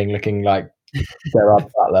smiling, looking like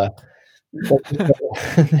Gerard Butler.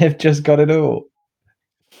 They've just got it all.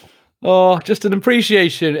 Oh, just an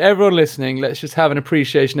appreciation. Everyone listening, let's just have an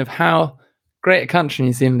appreciation of how great a country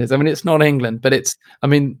New Zealand is. I mean, it's not England, but it's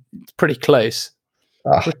pretty close.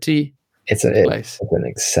 It's an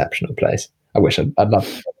exceptional place. I wish I'd love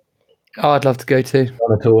to. Oh, I'd love to go too.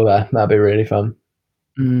 On a tour there. That'd be really fun.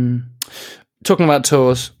 Talking about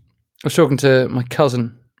tours, I was talking to my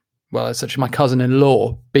cousin. Well, it's actually my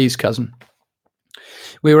cousin-in-law, B's cousin.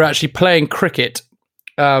 We were actually playing cricket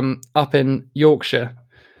up in Yorkshire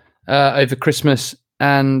over Christmas,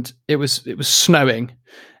 and it was snowing,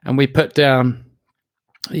 and we put down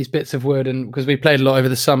these bits of wood, and because we played a lot over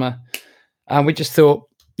the summer, and we just thought,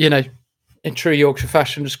 in true Yorkshire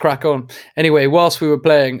fashion, just crack on. Anyway, whilst we were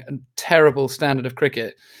playing a terrible standard of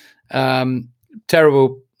cricket,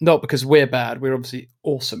 terrible not because we're bad, we're obviously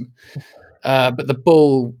awesome, but the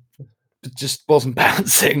ball just wasn't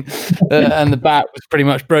bouncing and the bat was pretty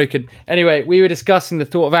much broken. Anyway, we were discussing the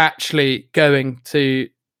thought of actually going to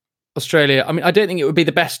Australia. I mean, I don't think it would be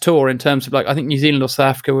the best tour in terms of I think New Zealand or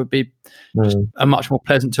South Africa would be a much more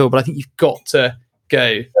pleasant tour, but I think you've got to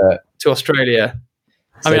go to Australia.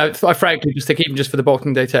 I mean, I frankly just think even just for the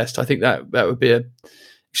Boxing Day test, I think that would be an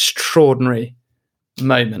extraordinary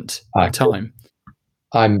moment in time.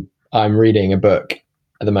 I'm reading a book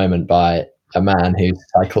at the moment by a man who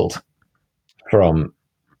cycled from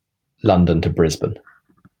London to Brisbane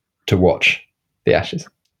to watch the Ashes.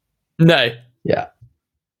 No. Yeah.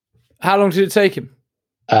 How long did it take him?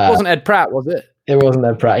 It wasn't Ed Pratt, was it? It wasn't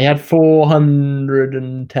Ed Pratt. He had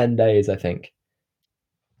 410 days, I think.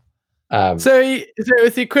 So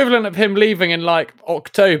it's the equivalent of him leaving in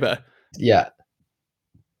October. Yeah.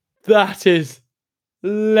 That is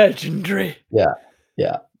legendary. Yeah.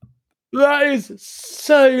 Yeah. That is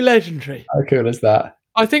so legendary. How cool is that?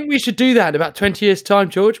 I think we should do that in about 20 years' time,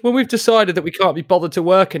 George. When we've decided that we can't be bothered to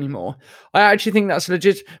work anymore, I actually think that's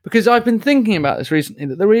legit, because I've been thinking about this recently,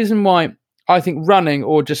 that the reason why I think running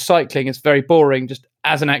or just cycling is very boring just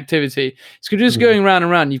as an activity is because you're just going round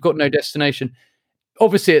and round, you've got no destination.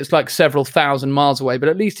 Obviously, it's several thousand miles away, but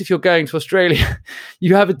at least if you're going to Australia,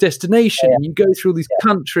 you have a destination and you go through all these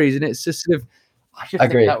countries, and it's just sort of, I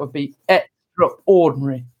just think that would be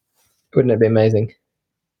extraordinary. Wouldn't it be amazing?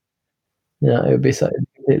 Yeah, it would be so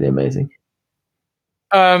completely amazing.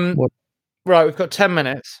 Right, we've got 10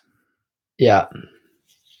 minutes. Yeah.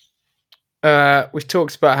 We've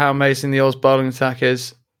talked about how amazing the Oz bowling attack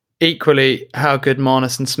is. Equally, how good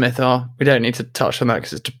Marnus and Smith are. We don't need to touch on that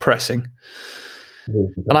because it's depressing.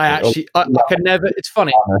 And I can never. It's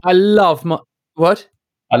funny. I love what?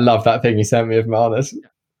 I love that thing you sent me of Marnus.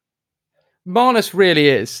 Marnus really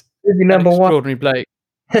is number an extraordinary bloke.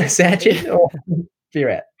 Sachin or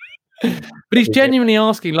Virat? But he's genuinely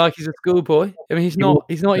asking like he's a schoolboy. I mean, he's not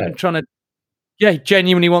even trying to. Yeah, he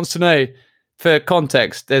genuinely wants to know. For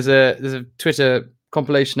context, there's a Twitter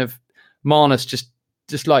compilation of Marnus just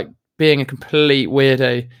like being a complete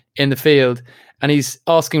weirdo in the field, and he's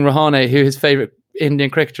asking Rahane who his favourite Indian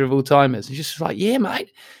cricketer of all time is. He's just like, yeah,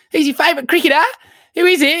 mate, who's your favourite cricketer? Who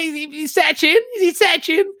is it? Is he Sachin? Is he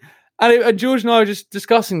Sachin? And George and I were just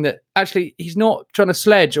discussing that actually he's not trying to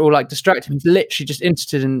sledge or like distract him. He's literally just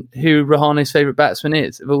interested in who Rahane's favourite batsman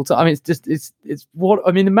is of all time. I mean, it's what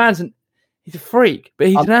I mean. The man's he's a freak, but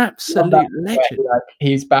he's an absolute legend.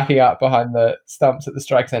 He's backing up behind the stumps at the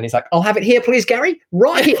strike zone. He's like, "I'll have it here, please, Gary."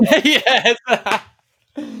 Right here. Yes.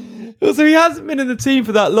 Also, he hasn't been in the team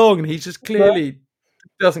for that long, and he just clearly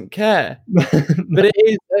doesn't care. But it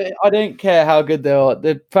is. I don't care how good they are.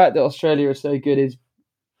 The fact that Australia is so good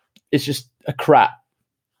is just a crap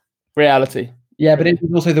reality. Yeah, but it's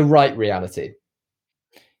also the right reality.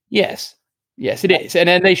 Yes, it is. And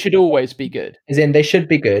then they should always be good. As in, they should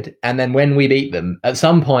be good. And then when we beat them, at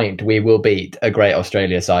some point, we will beat a great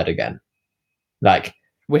Australia side again. Like,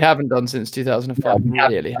 we haven't done since 2005,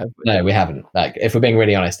 really, have we? No, we haven't. Like, if we're being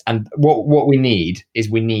really honest. And what we need is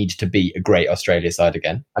we need to beat a great Australia side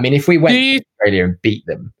again. I mean, if we went to Australia and beat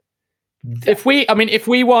them. If we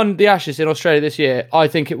won the Ashes in Australia this year, I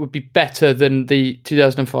think it would be better than the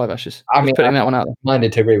 2005 Ashes. I mean, putting that one out there.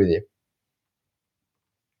 Minded to agree with you.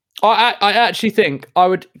 I actually think I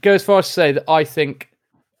would go as far as to say that I think,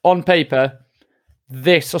 on paper,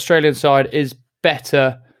 this Australian side is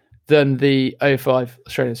better than the 05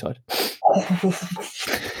 Australian side.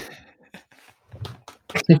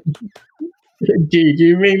 Do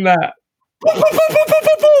you mean that?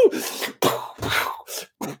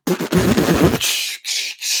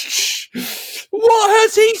 What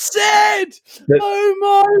has he said? Oh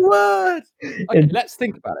my word! Okay, let's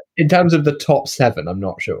think about it. In terms of the top 7, I'm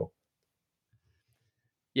not sure.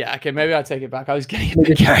 Yeah, okay, maybe I take it back. I was getting a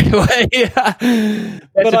bit carried away.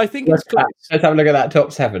 But I think it's close. Let's have a look at that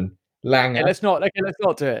top 7. Langer. Okay, let's not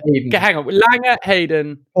do it. Okay, hang on. Langer,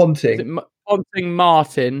 Hayden, Ponting,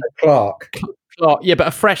 Martin, Clark. Yeah, but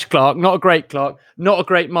a fresh Clark, not a great Clark, not a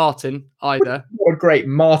great Martin either. Not a great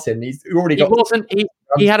Martin. He's already got.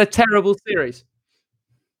 He had a terrible series.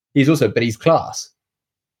 But he's class.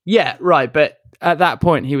 Yeah, right. But at that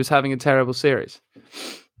point, he was having a terrible series.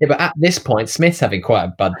 Yeah, but at this point, Smith's having quite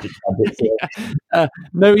a budget series.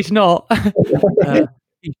 No, he's not.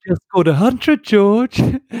 He just scored 100, George.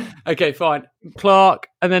 Okay, fine. Clark,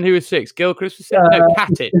 and then who was 6? Gilchrist was 7? No,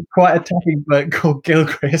 Katic. Quite a attacking bloke called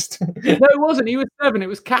Gilchrist. No, it wasn't. He was 7. It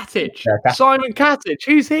was Katic. Yeah, Simon Katic.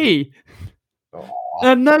 Who's he?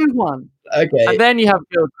 No one. Okay. And then you have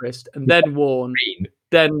Gilchrist, and then Warne,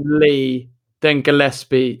 then Lee, then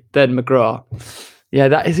Gillespie, then McGrath. Yeah,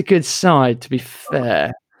 that is a good side, to be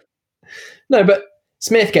fair. No, but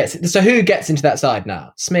Smith gets it. So who gets into that side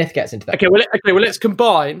now? Smith gets into that. Okay, well, let's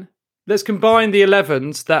combine the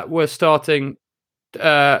 11s that were starting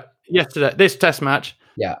yesterday, this Test match,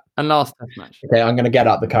 and last Test match. Okay, I'm going to get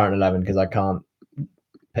up the current 11 because I can't.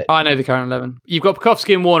 I know the current 11. You've got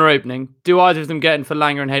Pekowski and Warner opening. Do either of them get in for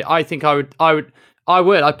Langer and Hayden? I think I would.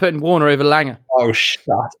 I'd put in Warner over Langer. Oh,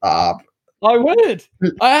 shut up! I would.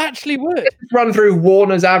 I actually would. Run through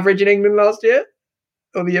Warner's average in England last year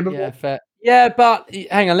or the year before. Yeah, fair. Yeah, but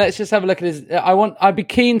hang on. Let's just have a look at his. I'd be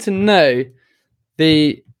keen to know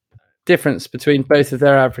the difference between both of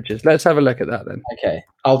their averages. Let's have a look at that then. Okay,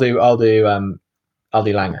 I'll do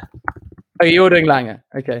Langer. Oh, you're doing Langer.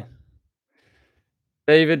 Okay.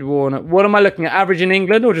 David Warner. What am I looking at? Average in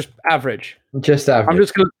England or just average? Just average. I'm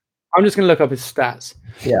just gonna look up his stats.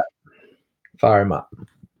 Yeah. Fire him up.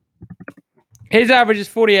 His average is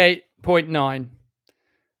 48.9.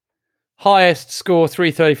 Highest score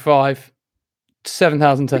 335.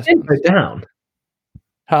 7,000 tests. Info down.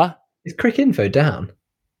 Huh? Is Crick Info down?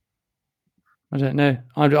 I don't know.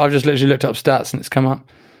 I've just literally looked up stats and it's come up.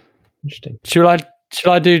 Interesting. Should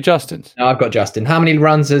I do Justin's? No, I've got Justin. How many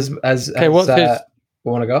runs has what's his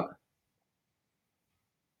Warner got?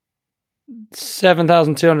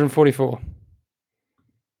 7,244.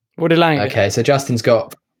 What did Lang get? Okay, so Justin's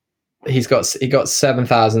got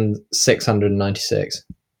 7,696.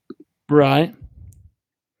 Right.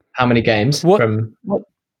 How many games? What?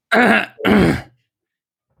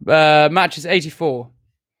 Matches 84.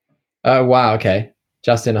 Oh wow, okay.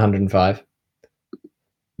 Justin 105.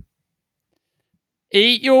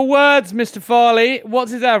 Eat your words, Mr. Farley.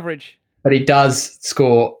 What's his average? But he does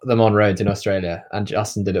score them on roads in Australia, and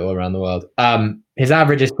Justin did it all around the world. His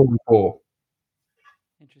average is 44.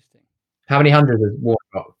 Interesting. How many hundreds has Warner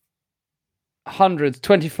got? Hundreds,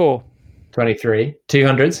 24. 23.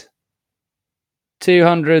 200s?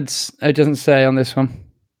 200s, it doesn't say on this one,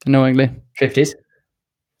 annoyingly. 50s?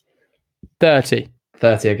 30.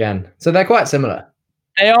 30 again. So they're quite similar.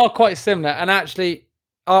 They are quite similar, and actually,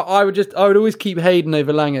 I would always keep Hayden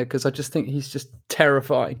over Langer because I just think he's just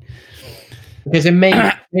terrifying. Because it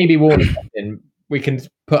maybe Warner in, we can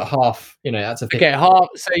put half. That's a 50. Okay, half.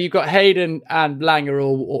 So you've got Hayden and Langer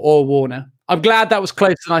or Warner. I'm glad that was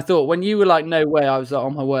closer than I thought. When you were like, "No way," I was like, "Oh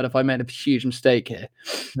my word, have I made a huge mistake here?"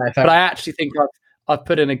 No, but I actually think I've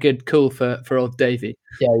put in a good call for old Davey.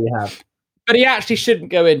 Yeah, you have. But he actually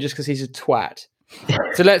shouldn't go in just because he's a twat.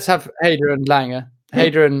 So let's have Hayden and Langer.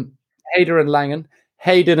 Hayden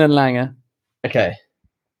and Langer. Okay.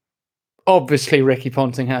 Obviously, Ricky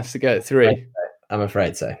Ponting has to go at 3. I'm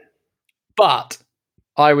afraid so. But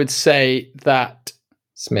I would say that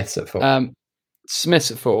Smith's at 4.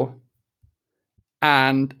 Smith's at 4,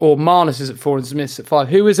 or Marnus is at 4 and Smith's at 5.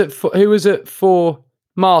 Who was at 4?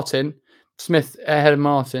 Martin. Smith ahead of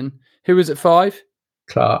Martin. Who was at 5?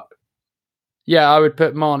 Clark. Yeah, I would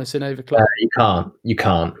put Marnus in over Clark. You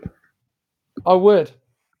can't. I would.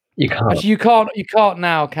 You can't. Actually, you can't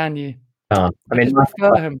now, can you? Can't. I mean,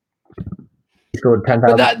 prefer him. He scored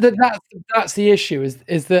 10,000. But that's the issue.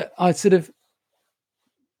 Is that I sort of.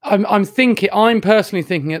 I'm personally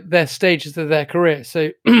thinking at their stages of their career.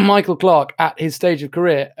 So Michael Clark at his stage of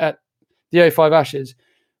career at the 05 Ashes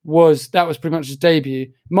was pretty much his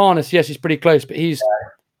debut. Marnus, yes, he's pretty close, but he's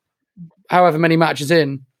however many matches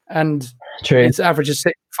in, and True. His average is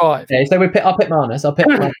 6.5. Okay, so I'll pick Marnus. I'll pick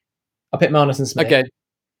Marnus and Smith. Okay,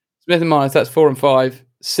 Smith and Marnus, that's 4 and 5.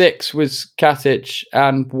 6 was Katic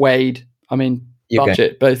and Wade. I mean,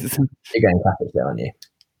 budget both of them. You're going Katic there, aren't you?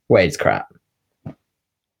 Wade's crap.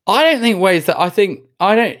 I don't think Wade's that.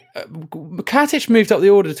 Katic moved up the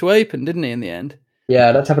order to open, didn't he? In the end.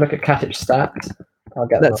 Yeah, let's have a look at Katic's stats.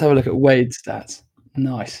 Let's have a look at Wade's stats.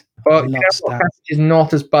 Nice. Well, Katic is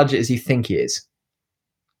not as budget as you think he is.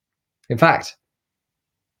 In fact,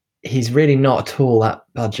 he's really not at all that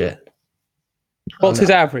budget. What's his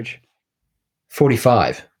average?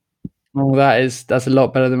 45. Oh, that's a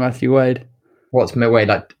lot better than Matthew Wade. What's Wade,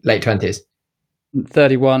 like late 20s?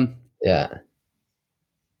 31. Yeah.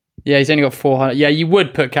 Yeah, he's only got 400. Yeah, you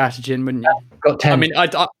would put Katic in, wouldn't you? Got 10. I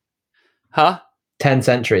mean, 10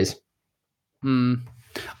 centuries.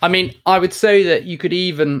 I mean, I would say that you could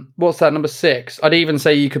even, what's that, number 6? I'd even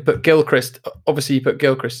say you could put Gilchrist. Obviously, you put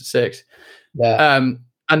Gilchrist at 6. Yeah.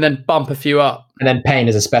 And then bump a few up. And then Payne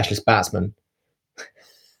is a specialist batsman.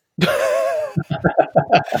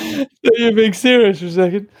 You're being serious for a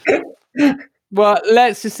second. Well,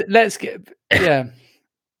 let's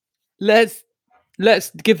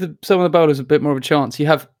give some of the bowlers a bit more of a chance. You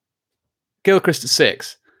have Gilchrist at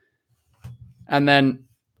 6, and then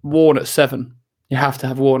Warne at 7. You have to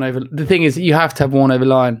have Warne over. The thing is, you have to have Warne over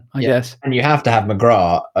Lyon, I guess. And you have to have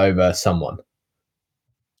McGrath over someone.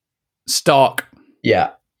 Stark.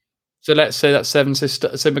 Yeah. So let's say that's 7. So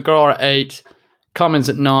McGrath at 8, Cummins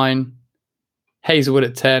at 9, Hazelwood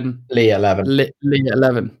at 10, Lee at 11. Lee at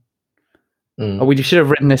 11. Oh, we should have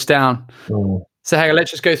written this down. So hang on,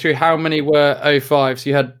 let's just go through how many were 05. So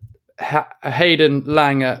you had Hayden,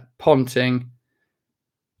 Langer, Ponting,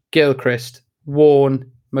 Gilchrist,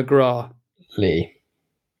 Warne, McGrath, Lee.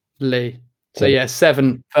 So yeah,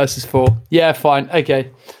 7 versus 4. Yeah, fine.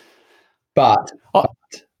 Okay. But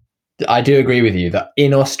I do agree with you that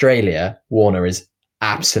in Australia, Warner is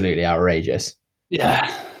absolutely outrageous.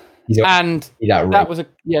 Yeah. He's outrageous. That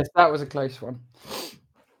was a close one.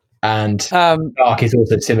 And Clark is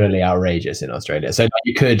also similarly outrageous in Australia. So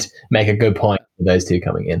you could make a good point for those two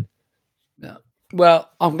coming in. Yeah.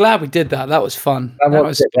 Well, I'm glad we did that. That was fun. That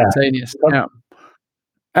was spontaneous.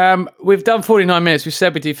 Yeah. We've done 49 minutes. We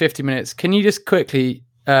said we'd do 50 minutes. Can you just quickly...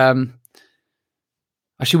 actually,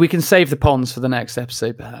 we can save the ponds for the next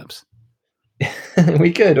episode, perhaps.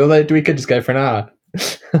 We could, although we could just go for an hour.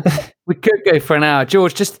 We could go for an hour.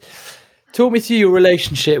 George, just talk me through your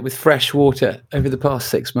relationship with fresh water over the past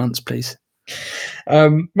 6 months, please.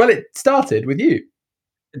 Well, it started with you.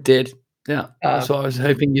 It did. Yeah. That's what I was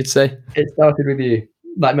hoping you'd say. It started with you,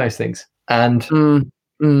 like most things. And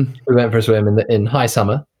we went for a swim in high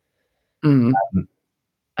summer.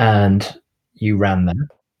 And you ran there.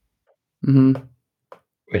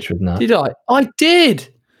 Which was nice. Did I? I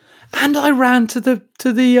did. And I ran to the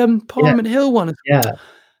Parliament Hill one. Yeah.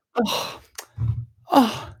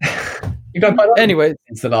 You've done quite a lot Anyway,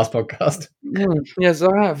 since the last podcast. yes,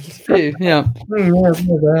 I have. Just a few, yeah.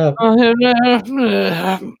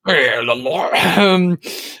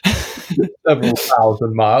 Several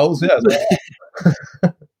thousand miles, yes.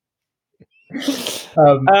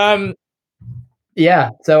 Yeah,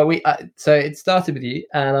 so so it started with you,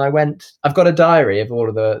 and I went. I've got a diary of all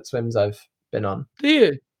of the swims I've been on. Do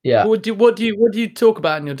you? Yeah. What do you talk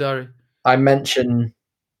about in your diary? I mention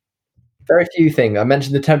very few things. I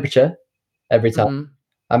mention the temperature every time. Mm-hmm.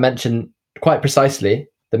 I mention quite precisely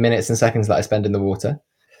the minutes and seconds that I spend in the water.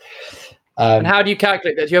 And how do you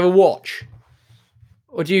calculate that? Do you have a watch?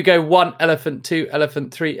 Or do you go 1 elephant, 2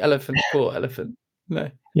 elephant, 3 elephant, 4 elephant?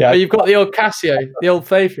 No. Yeah. But you've got the old Casio, the old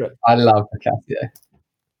favourite. I love the Casio.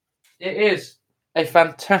 It is a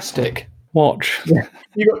fantastic watch. Yeah.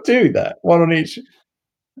 You got two there, one on each.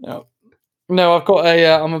 No, I've got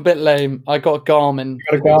I'm a bit lame. I got a Garmin.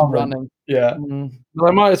 You got a Garmin running. Yeah. But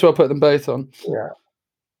I might as well put them both on. Yeah.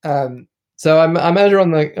 So I measure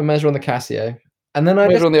on the Casio, and then I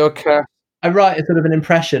measure on the old Casio. I write a sort of an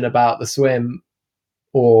impression about the swim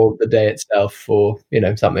or the day itself, or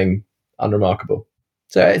something unremarkable.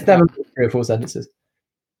 So it's never 3 or 4 sentences.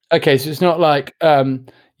 Okay, so it's not like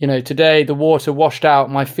today the water washed out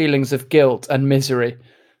my feelings of guilt and misery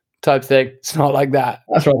type thing. It's not like that.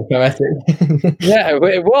 That's rather poetic. Yeah,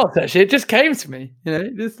 it was actually. It just came to me.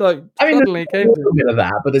 Just like suddenly came to me. A little bit of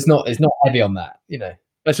that, but it's not heavy on that.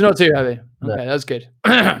 It's not too heavy. No. Okay, that's good.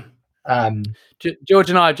 George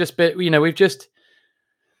and I have just been. We've just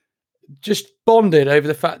bonded over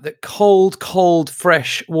the fact that cold,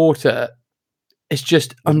 fresh water is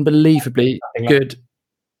just unbelievably good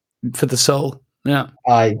for the soul. Yeah,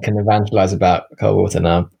 I can evangelize about cold water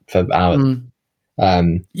now for hours.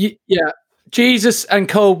 Yeah, Jesus and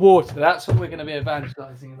cold water. That's what we're going to be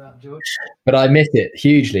evangelizing about, George. But I miss it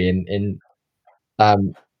hugely in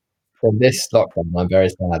this lockdown. I'm very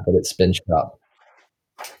sad that it's been shut up.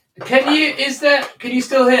 Can you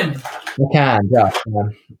still hear me? I can, yeah.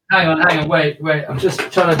 Hang on, wait. I'm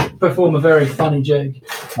just trying to perform a very funny joke.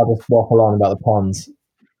 I'll just waffle on about the ponds.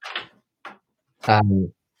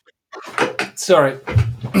 Sorry.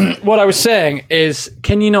 What I was saying is,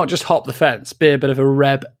 can you not just hop the fence, be a bit of a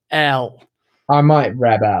rebel? I might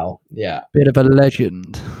rebel, yeah. Bit of a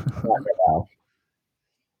legend.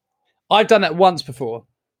 I've done that once before.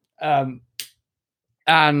 Twice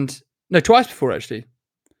before actually.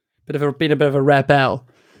 Been a bit of a rebel.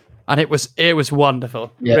 And it was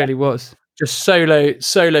wonderful. Yeah. It really was. Just solo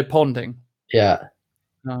ponding. Yeah.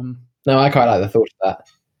 No, I quite like the thought of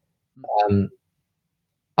that.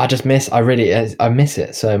 I miss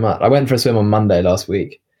it so much. I went for a swim on Monday last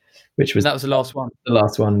week, that was the last one. The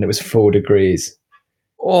last one, and it was 4 degrees.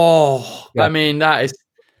 Oh, yeah. I mean, that is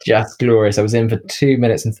just glorious. I was in for 2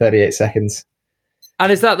 minutes and 38 seconds.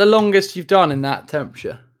 And is that the longest you've done in that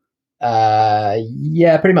temperature?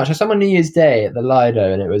 Yeah, pretty much. I swam on New Year's Day at the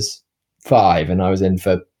Lido, and it was 5, and I was in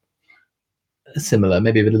for similar,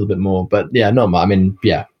 maybe a little bit more, but yeah, not much. I mean,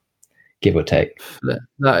 yeah, give or take.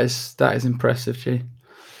 That is impressive, G.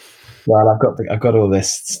 Well, I've got all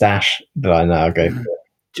this stash that I now go for.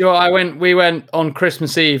 Joe, we went on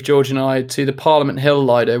Christmas Eve, George and I, to the Parliament Hill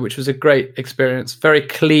Lido, which was a great experience. Very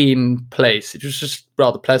clean place. It was just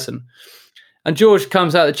rather pleasant. And George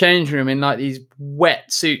comes out of the changing room in like these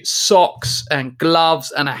wetsuit socks and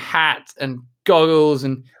gloves and a hat and goggles,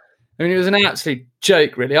 and I mean it was an absolute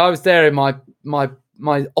joke, really. I was there in my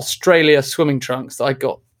Australia swimming trunks that I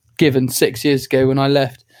got given 6 years ago when I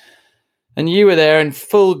left, and you were there in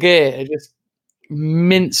full gear, just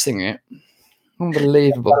mincing it.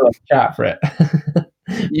 Unbelievable. I got a lot of chat for it.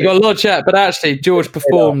 You got a lot of chat, but actually George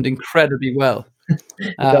performed incredibly well.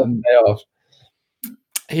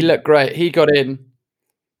 He looked great. He got in.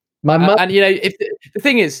 My mum, and if the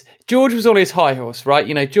thing is, George was on his high horse, right?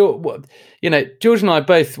 George and I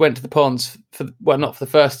both went to the ponds not for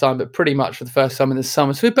the first time, but pretty much for the first time in the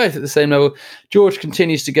summer. So we're both at the same level. George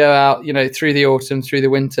continues to go out, through the autumn, through the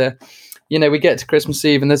winter. We get to Christmas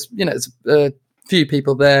Eve, and there's a few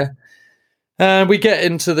people there. And we get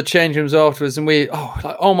into the change rooms afterwards, and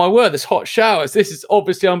oh my word, there's hot showers. This is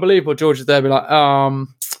obviously unbelievable. George is there, be like,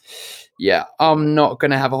 yeah, I'm not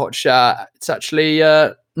going to have a hot shower. It's actually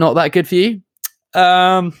not that good for you.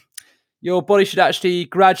 Your body should actually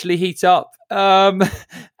gradually heat up.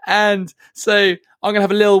 And so I'm going to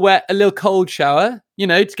have a little cold shower, to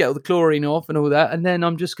get all the chlorine off and all that. And then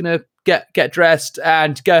I'm just going to get dressed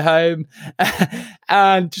and go home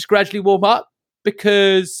and just gradually warm up,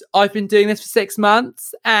 because I've been doing this for 6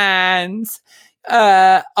 months and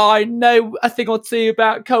I know a thing or two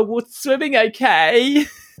about cold water swimming, okay?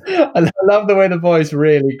 I love the way the voice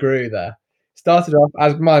really grew there. Started off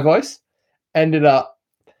as my voice, ended up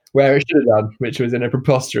where it should have done, which was in a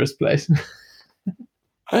preposterous place.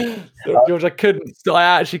 So, George, I couldn't. I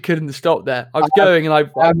actually couldn't stop there. I was going, and I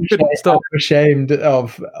couldn't stop. I'm ashamed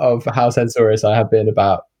of how censorious I have been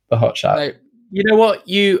about the hot shower. No, you know what?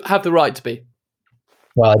 You have the right to be.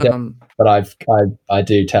 Well, I don't, but I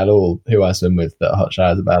do tell all who I swim with that a hot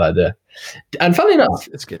shower is a bad idea. And funny enough,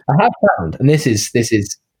 it's good. I have found, and this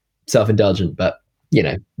is self-indulgent, but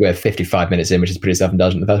we're 55 minutes in, which is pretty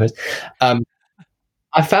self-indulgent in the first place.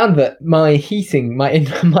 I found that my heating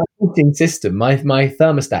system, my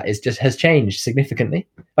thermostat has changed significantly.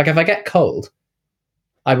 Like if I get cold,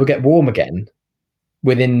 I will get warm again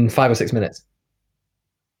within 5 or 6 minutes.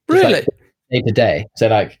 Really? Like day to day. So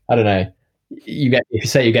like, I don't know, if you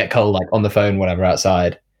say you get cold, like on the phone, whatever,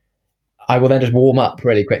 outside, I will then just warm up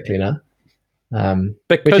really quickly now.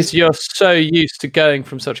 Because you're so used to going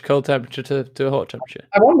from such a cold temperature to a hot temperature.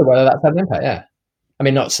 I wonder whether that's had an impact. Yeah. I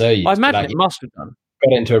mean, not so used. I imagine it must have done.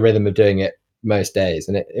 Got into a rhythm of doing it most days,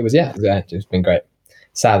 and it's been great.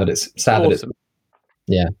 Sad that it's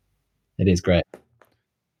yeah, it is great.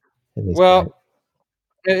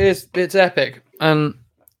 It's epic, and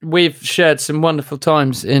we've shared some wonderful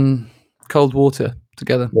times in cold water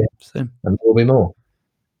together. Yeah. So. And there will be more.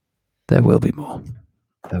 There will be more.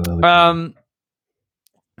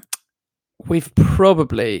 We've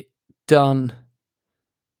probably done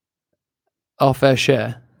our fair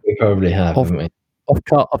share. We probably have, haven't we? Of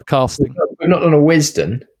casting. We've not done a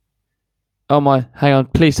Wisdom. Oh my! Hang on,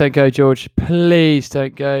 please don't go, George. Please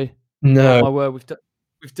don't go. No, oh my word, we've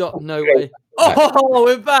done no way. Oh,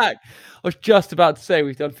 we're back. I was just about to say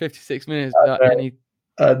we've done 56 minutes without any.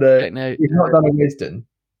 No, we've not done a Wisdom,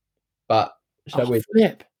 but shall we?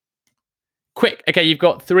 Flip. Quick, okay, you've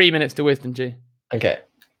got 3 minutes to Wisdom, G. Okay.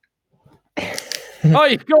 Oh,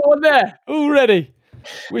 you've got one there already.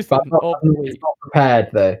 Wisdom of the week. Not prepared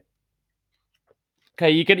though. Okay,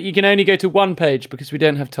 you can only go to one page because we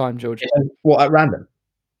don't have time, George. What, at random?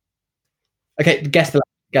 Okay, guess the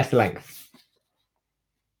length.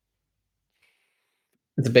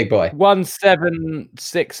 It's a big boy.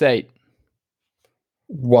 1768.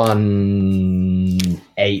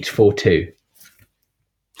 1842.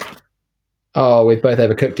 Oh, we've both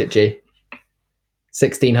overcooked it, G.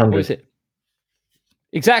 1600. What is it?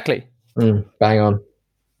 Exactly. Bang on.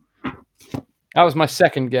 That was my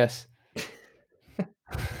second guess.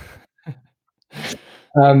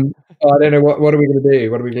 I don't know what are we going to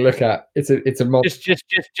do? What are we going to look at? It's a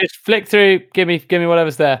just flick through. Give me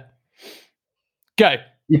whatever's there. Go.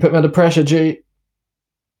 You put me under pressure, G.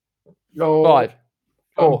 Oh, 5,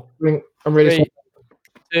 4, I'm really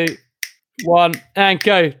 3, 2, 1, and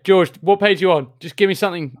go, George. What page are you on? Just give me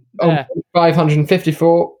something. There.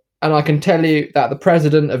 554, and I can tell you that the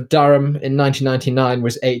president of Durham in 1999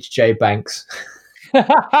 was H.J. Banks.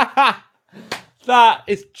 That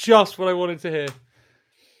is just what I wanted to hear.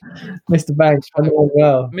 Mr. Banks,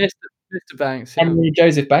 well. Mr. Banks. Yeah. Henry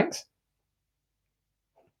Joseph Banks?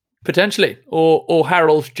 Potentially. Or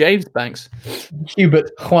Harold James Banks. Hubert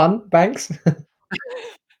Juan Banks?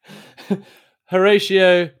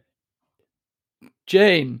 Horatio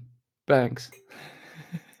Jane Banks.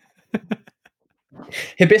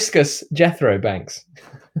 Hibiscus Jethro Banks.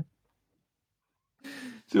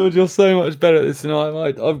 George, you're so much better at this than I am.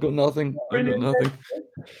 I've got nothing.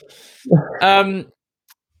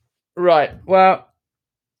 Right. Well,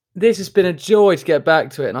 this has been a joy to get back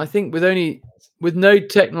to it, and I think with no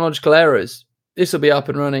technological errors, this will be up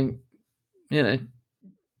and running.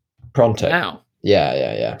 Pronto. Now.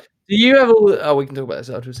 Yeah. Do you have all? Oh, we can talk about this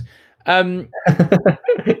afterwards.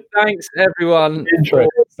 Thanks, everyone. Intro,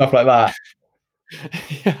 stuff like that.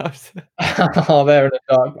 Yeah. Oh, there in the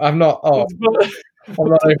dark. I'm not opened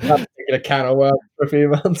that particular can of worms for a few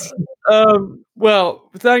months. Well,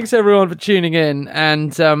 thanks everyone for tuning in,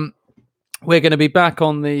 and we're going to be back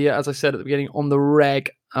on the, as I said at the beginning, on the reg.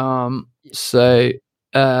 So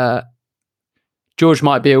George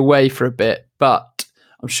might be away for a bit, but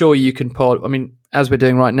I'm sure you can pod. I mean, as we're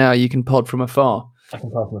doing right now, you can pod from afar. I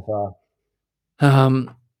can pod from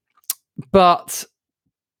afar. But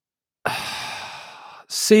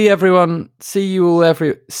see everyone. See you all.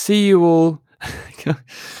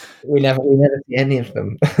 We never see any of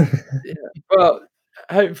them. Yeah. Well,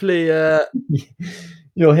 hopefully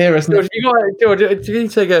you'll hear us. George, do you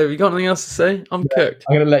take over? You got anything else to say? I'm cooked.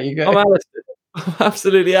 I'm going to let you go. I'm Alistair. I'm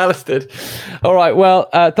absolutely Alistair. All right. Well,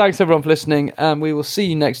 thanks everyone for listening, and we will see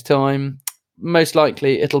you next time. Most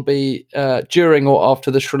likely, it'll be during or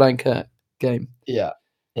after the Sri Lanka game. Yeah.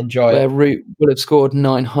 Enjoy where Root will have scored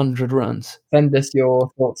 900 runs. Send us your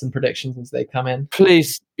thoughts and predictions as they come in.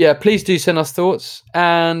 Please do send us thoughts,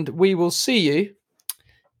 and we will see you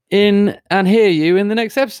in and hear you in the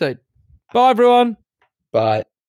next episode. Bye, everyone. Bye.